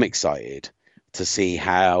 But I am excited to see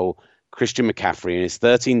how Christian McCaffrey and his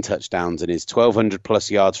 13 touchdowns and his 1,200 plus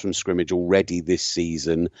yards from scrimmage already this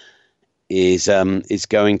season is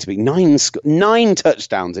going to be nine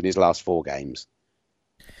touchdowns in his last 4 games.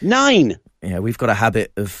 9! Yeah, we've got a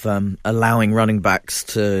habit of allowing running backs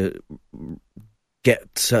to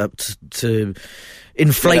get to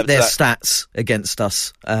inflate their stats against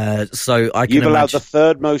us. So I can You've allowed imagine... the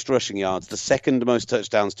 3rd most rushing yards, the 2nd most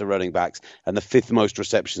touchdowns to running backs, and the 5th most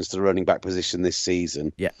receptions to the running back position this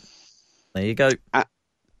season. Yeah. There you go. Am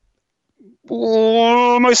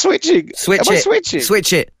I switching? Switch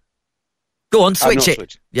it. Go on, switch it.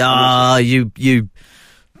 Switching. Yeah, you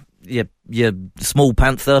small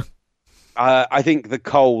panther. I think the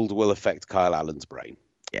cold will affect Kyle Allen's brain.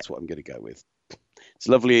 That's what I'm going to go with. It's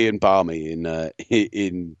lovely and balmy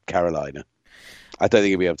in Carolina. I don't think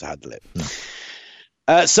he'll be able to handle it.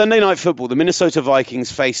 No. Sunday Night Football. The Minnesota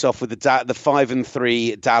Vikings face off with the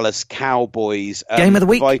 5-3 Dallas Cowboys. Game of the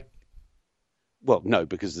week. Well, no,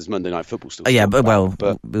 because there's Monday Night Football still. Okay.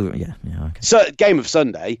 So game of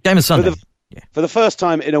Sunday. For the first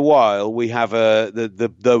time in a while, we have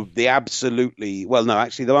the absolutely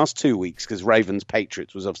the last 2 weeks, because Ravens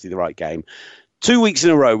Patriots was obviously the right game. 2 weeks in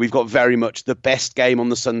a row, we've got very much the best game on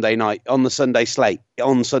the Sunday slate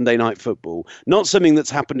on Sunday Night Football. Not something that's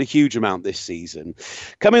happened a huge amount this season.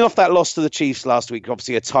 Coming off that loss to the Chiefs last week,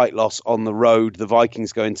 obviously a tight loss on the road. The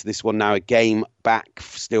Vikings go into this one now a game back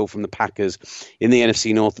still from the Packers in the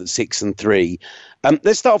NFC North at 6-3.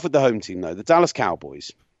 Let's start off with the home team though, the Dallas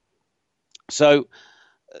Cowboys. So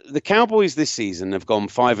the Cowboys this season have gone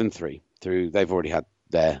 5-3 through. They've already had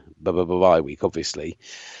their bye week, obviously.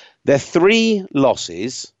 Their 3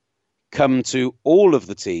 losses come to all of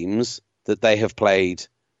the teams that they have played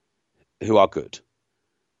who are good.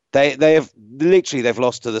 They've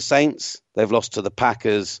lost to the Saints, they've lost to the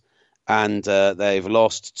Packers, and they've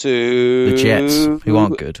lost to the Jets, who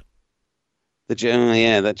aren't good.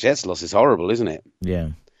 That Jets loss is horrible, isn't it? Yeah.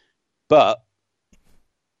 But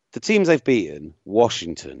the teams they've beaten,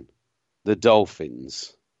 Washington, the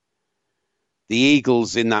Dolphins, the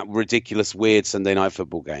Eagles in that ridiculous, weird Sunday Night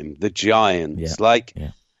Football game, the Giants,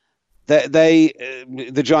 the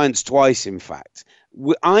Giants twice, in fact.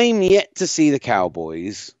 I'm yet to see the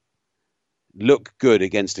Cowboys look good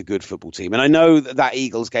against a good football team. And I know that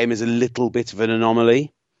Eagles game is a little bit of an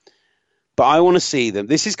anomaly, but I want to see them.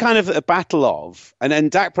 This is kind of a battle of, and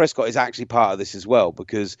Dak Prescott is actually part of this as well,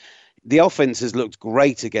 because the offense has looked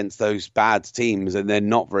great against those bad teams, and they're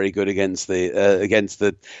not very good against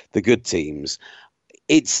the good teams.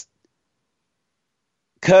 It's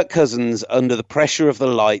Kirk Cousins under the pressure of the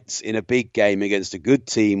lights in a big game against a good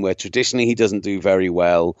team where traditionally he doesn't do very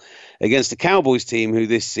well, against a Cowboys team who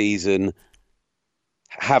this season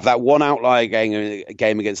have that one outlier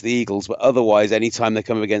game against the Eagles, but otherwise anytime they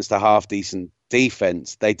come up against a half-decent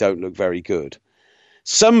defense, they don't look very good.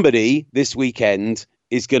 Somebody this weekend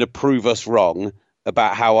is going to prove us wrong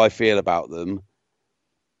about how I feel about them.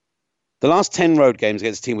 The last 10 road games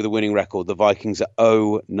against a team with a winning record, the Vikings are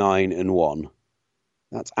 0-9-1.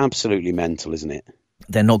 That's absolutely mental, isn't it?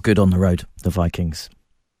 They're not good on the road, the Vikings.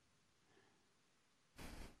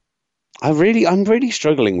 I'm really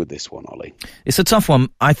struggling with this one, Ollie. It's a tough one.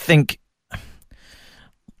 I think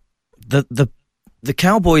the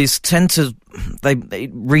Cowboys tend to they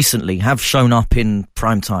recently have shown up in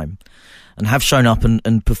prime time and have shown up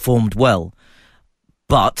and performed well,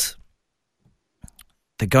 but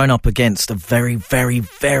they're going up against a very, very,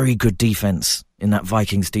 very good defense in that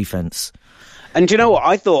Vikings defense. And do you know what?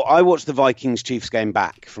 I watched the Vikings-Chiefs game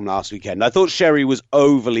back from last weekend. I thought Sherry was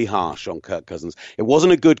overly harsh on Kirk Cousins. It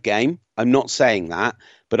wasn't a good game. I'm not saying that.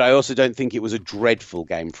 But I also don't think it was a dreadful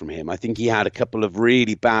game from him. I think he had a couple of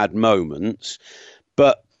really bad moments.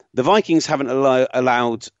 But The Vikings haven't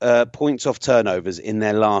allowed points off turnovers in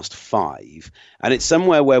their last 5. And it's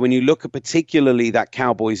somewhere where when you look at particularly that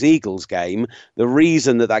Cowboys-Eagles game, the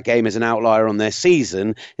reason that game is an outlier on their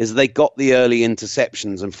season is they got the early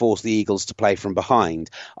interceptions and forced the Eagles to play from behind.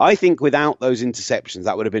 I think without those interceptions,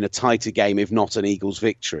 that would have been a tighter game, if not an Eagles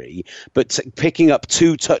victory. But picking up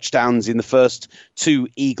 2 touchdowns in the first 2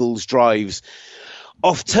 Eagles drives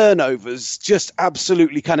off turnovers just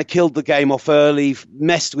absolutely kind of killed the game off early,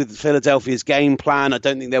 messed with Philadelphia's game plan. I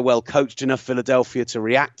don't think they're well coached enough, Philadelphia, to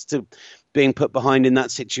react to being put behind in that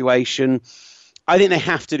situation. I think they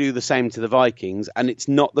have to do the same to the Vikings, and it's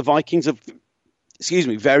not the Vikings are,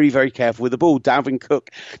 very, very careful with the ball. Dalvin Cook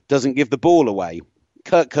doesn't give the ball away.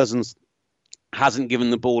 Kirk Cousins hasn't given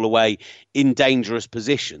the ball away in dangerous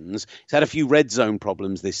positions. He's had a few red zone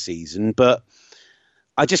problems this season, but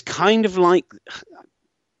I just kind of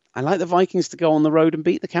I like the Vikings to go on the road and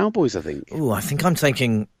beat the Cowboys, I think. Oh, I think I'm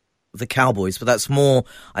taking the Cowboys, but that's more,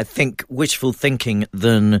 I think, wishful thinking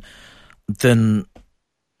than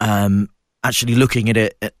actually looking at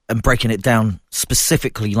it and breaking it down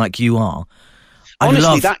specifically like you are.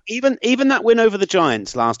 Honestly, that even that win over the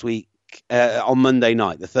Giants last week on Monday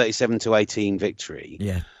night, the 37-18 victory.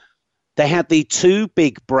 Yeah. They had the 2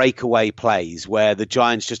 big breakaway plays where the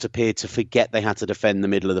Giants just appeared to forget they had to defend the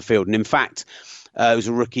middle of the field. And in fact, it was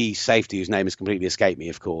a rookie safety whose name has completely escaped me,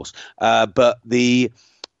 of course. But the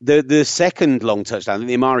second long touchdown,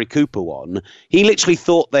 the Amari Cooper one, he literally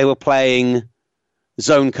thought they were playing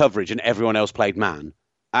zone coverage and everyone else played man.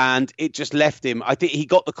 And it just left him, I think he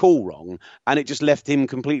got the call wrong, and it just left him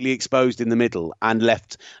completely exposed in the middle and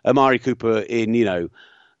left Amari Cooper in, the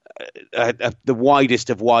widest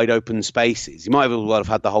of wide open spaces. He might as well have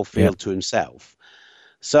had the whole field to himself.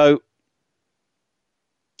 So,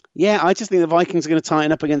 yeah, I just think the Vikings are going to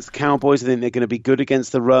tighten up against the Cowboys. I think they're going to be good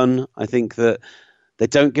against the run. I think that they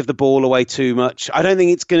don't give the ball away too much. I don't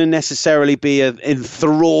think it's going to necessarily be an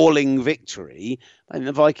enthralling victory. I think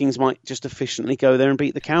the Vikings might just efficiently go there and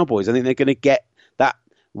beat the Cowboys. I think they're going to get that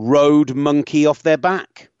road monkey off their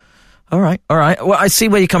back. All right. Well, I see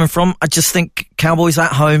where you're coming from. I just think Cowboys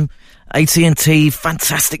at home, AT&T,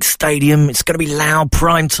 fantastic stadium. It's going to be loud,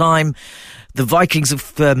 prime time. The Vikings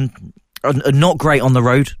are not great on the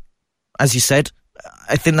road, as you said.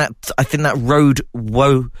 I think that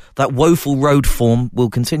woeful road form will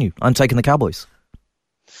continue. I'm taking the Cowboys.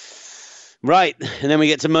 Right, and then we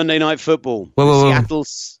get to Monday Night Football.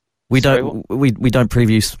 Seattle's. We don't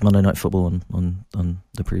preview Monday Night Football on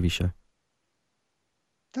the preview show.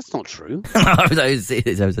 That's not true. I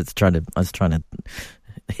was trying to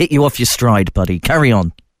hit you off your stride, buddy. Carry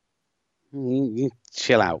on. You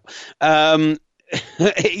chill out.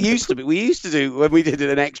 It used to be. We used to do when we did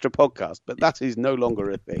an extra podcast, but that is no longer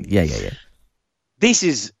a thing. Yeah. This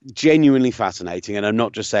is genuinely fascinating, and I'm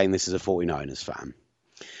not just saying this as a 49ers fan.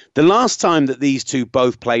 The last time that these two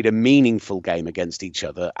both played a meaningful game against each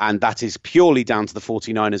other, and that is purely down to the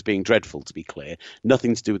 49ers being dreadful, to be clear,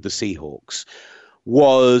 nothing to do with the Seahawks,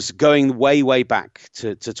 was going way, way back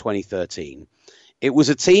to 2013. It was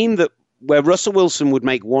a team where Russell Wilson would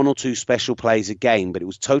make 1 or 2 special plays a game, but it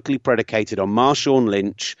was totally predicated on Marshawn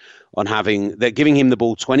Lynch, on giving him the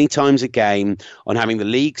ball 20 times a game, on having the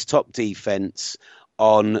league's top defense,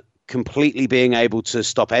 on completely being able to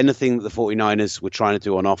stop anything that the 49ers were trying to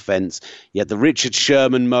do on offense. You had the Richard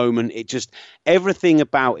Sherman moment. Everything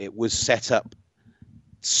about it was set up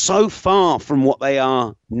so far from what they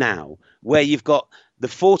are now, where you've got the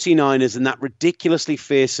 49ers and that ridiculously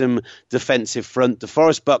fearsome defensive front.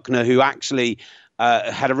 DeForest Buckner, who actually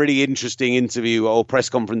had a really interesting interview or press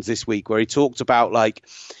conference this week where he talked about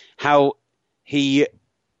how he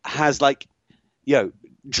has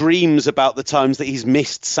dreams about the times that he's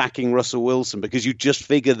missed sacking Russell Wilson, because you just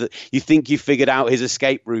figure that you think you figured out his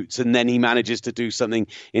escape routes and then he manages to do something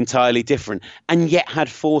entirely different, and yet had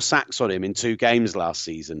 4 sacks on him in 2 games last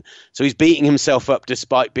season. So he's beating himself up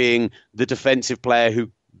despite being the defensive player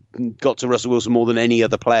who got to Russell Wilson more than any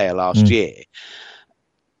other player last year.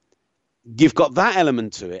 You've got that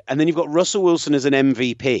element to it. And then you've got Russell Wilson as an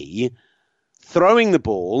MVP throwing the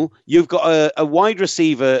ball. You've got a wide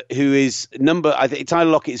receiver who is I think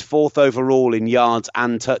Tyler Lockett is 4th overall in yards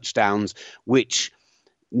and touchdowns, which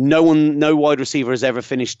no wide receiver has ever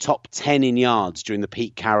finished top 10 in yards during the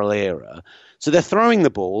Pete Carroll era. So they're throwing the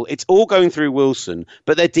ball. It's all going through Wilson,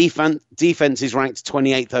 but their defense is ranked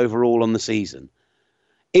 28th overall on the season.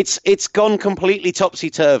 It's gone completely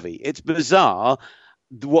topsy-turvy. It's bizarre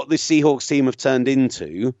what the Seahawks team have turned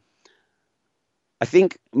into. I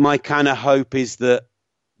think my kind of hope is that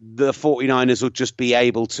the 49ers will just be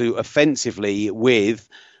able to offensively, with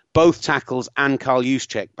both tackles and Karl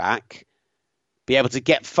Juszczyk back, be able to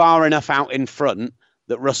get far enough out in front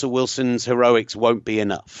that Russell Wilson's heroics won't be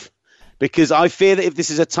enough. Because I fear that if this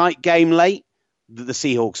is a tight game late, that the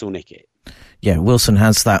Seahawks will nick it. Yeah, Wilson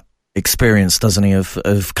has that experience, doesn't he,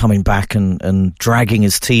 of coming back and dragging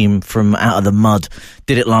his team from out of the mud.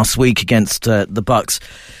 Did it last week against the Bucs.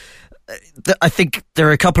 I think there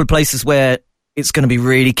are a couple of places where it's going to be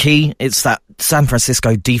really key. It's that San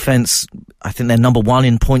Francisco defense. I think they're number one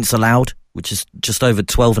in points allowed, which is just over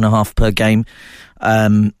 12.5 per game.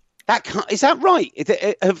 Is that right?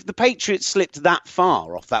 Have the Patriots slipped that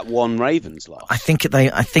far off that one Ravens loss? I think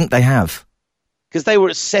they have. Because they were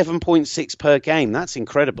at 7.6 per game. That's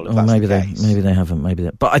incredible. If that's maybe the case. Maybe they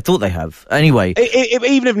haven't. But I thought they have. Anyway,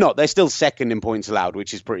 even if not, they're still second in points allowed,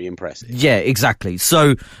 which is pretty impressive. Yeah, exactly.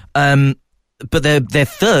 So, but they're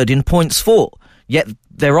third in points for. Yet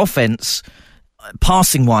their offense,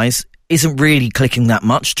 passing wise, isn't really clicking that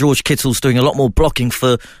much. George Kittle's doing a lot more blocking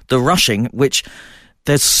for the rushing, which.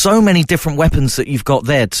 There's so many different weapons that you've got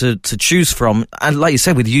there to choose from. And like you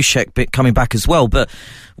said, with Juszczyk coming back as well, but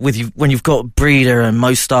when you've got Breeder and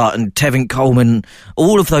Mostert and Tevin Coleman,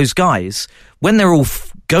 all of those guys, when they're all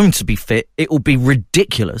going to be fit, it will be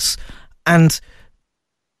ridiculous. And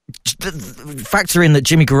factor in that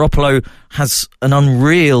Jimmy Garoppolo has an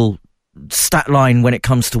unreal stat line when it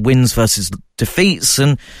comes to wins versus defeats,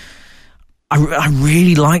 and I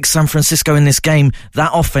really like San Francisco in this game.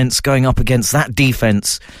 That offense going up against that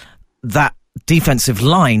defensive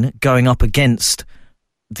line going up against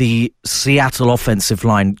the Seattle offensive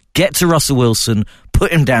line. Get to Russell Wilson,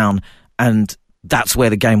 put him down, and that's where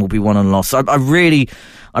the game will be won and lost. I really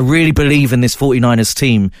believe in this 49ers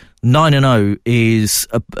team. 9-0 is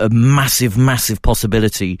a massive, massive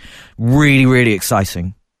possibility. Really, really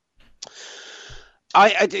exciting.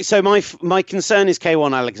 So my concern is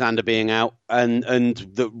K1 Alexander being out, and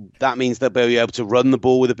that means they'll be able to run the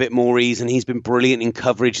ball with a bit more ease, and he's been brilliant in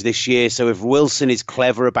coverage this year. So if Wilson is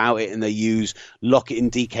clever about it and they use Lockett and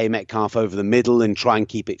DK Metcalf over the middle and try and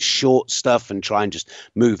keep it short stuff and try and just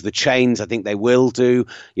move the chains, I think they will do.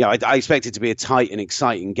 I expect it to be a tight and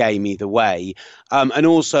exciting game either way. And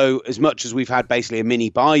also, as much as we've had basically a mini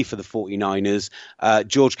bye for the 49ers,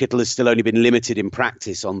 George Kittle has still only been limited in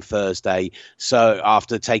practice on Thursday. So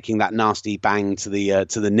after taking that nasty bang to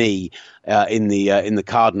the knee in the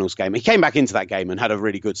Cardinals game, he came back into that game and had a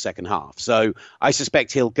really good second half. So I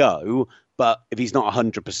suspect he'll go. But if he's not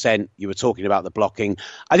 100%, you were talking about the blocking.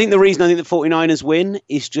 I think the reason the 49ers win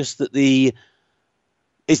is just that Jimmy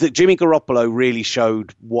Garoppolo really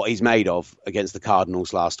showed what he's made of against the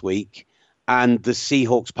Cardinals last week. And the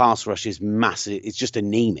Seahawks pass rush is massive. It's just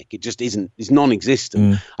anemic. It just isn't. It's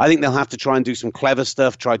non-existent. I think they'll have to try and do some clever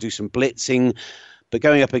stuff, try to do some blitzing. But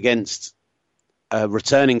going up against a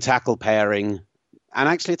returning tackle pairing, and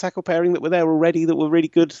actually a tackle pairing that were there already that were really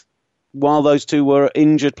good while those two were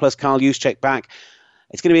injured, plus Kyle Juszczyk back,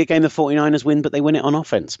 it's going to be a game the 49ers win, but they win it on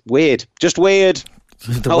offense. Weird. Just weird.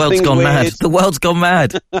 The world's gone mad. The world's gone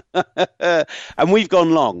mad. And we've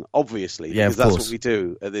gone long, obviously, yeah, because that's what we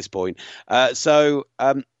do at this point. So,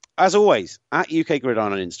 as always, at UK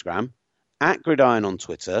Gridiron on Instagram, at Gridiron on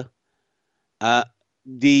Twitter,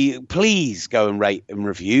 please go and rate and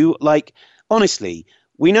review. Like, honestly,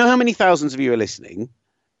 we know how many thousands of you are listening,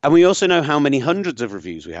 and we also know how many hundreds of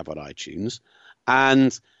reviews we have on iTunes,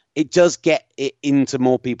 and it does get it into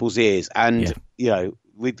more people's ears. And,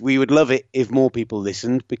 we would love it if more people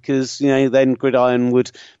listened, because, then Gridiron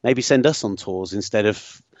would maybe send us on tours instead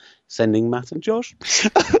of sending Matt and Josh.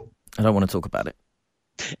 I don't want to talk about it.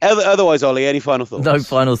 Otherwise, Ollie, any final thoughts? No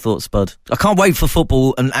final thoughts, bud. I can't wait for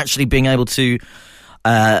football and actually being able to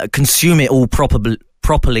consume it all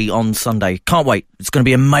properly on Sunday. Can't wait. It's going to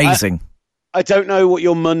be amazing. I don't know what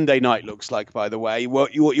your Monday night looks like, by the way,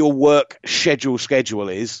 what your work schedule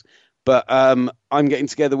is. But I'm getting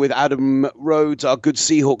together with Adam Rhodes, our good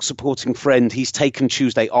Seahawks supporting friend. He's taken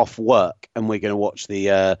Tuesday off work, and we're going to watch the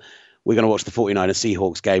 49ers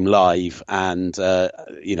Seahawks game live, and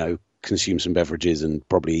consume some beverages and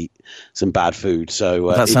probably eat some bad food.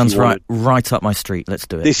 So that sounds right up my street. Let's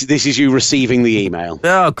do it. This is you receiving the email.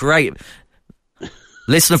 Oh, great!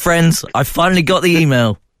 Listener friends, I finally got the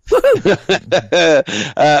email.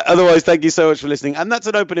 Otherwise, thank you so much for listening, and that's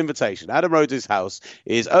an open invitation. Adam Rhodes' house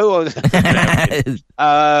is thank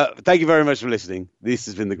you very much for listening. This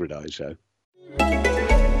has been the Gridiron Show.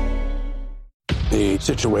 The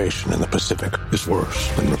situation in the Pacific is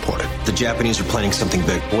worse than reported. The Japanese are planning something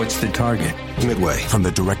big. What's the target? Midway. From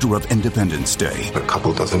the director of Independence Day. A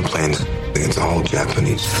couple dozen planes against a whole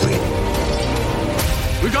Japanese fleet.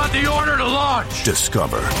 We got the order to launch!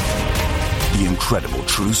 Discover the incredible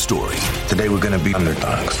true story. Today we're going to be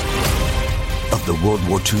underdogs. Of the World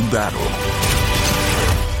War II battle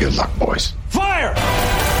Good luck, boys. Fire!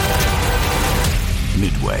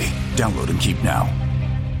 Midway. Download and keep now.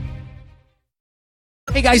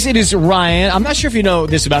 Hey guys, it is Ryan. I'm not sure if you know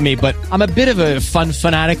this about me, but I'm a bit of a fun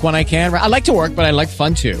fanatic when I can. I like to work, but I like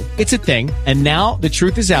fun too. It's a thing. And now the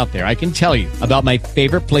truth is out there. I can tell you about my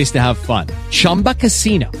favorite place to have fun. Chumba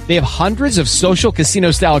Casino. They have hundreds of social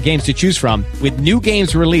casino style games to choose from with new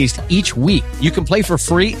games released each week. You can play for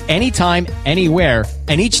free anytime, anywhere.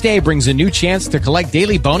 And each day brings a new chance to collect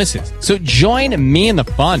daily bonuses. So join me in the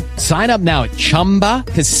fun. Sign up now at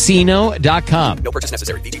ChumbaCasino.com. No purchase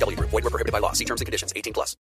necessary. VGW Group. Void where prohibited by law. See terms and conditions. 18+.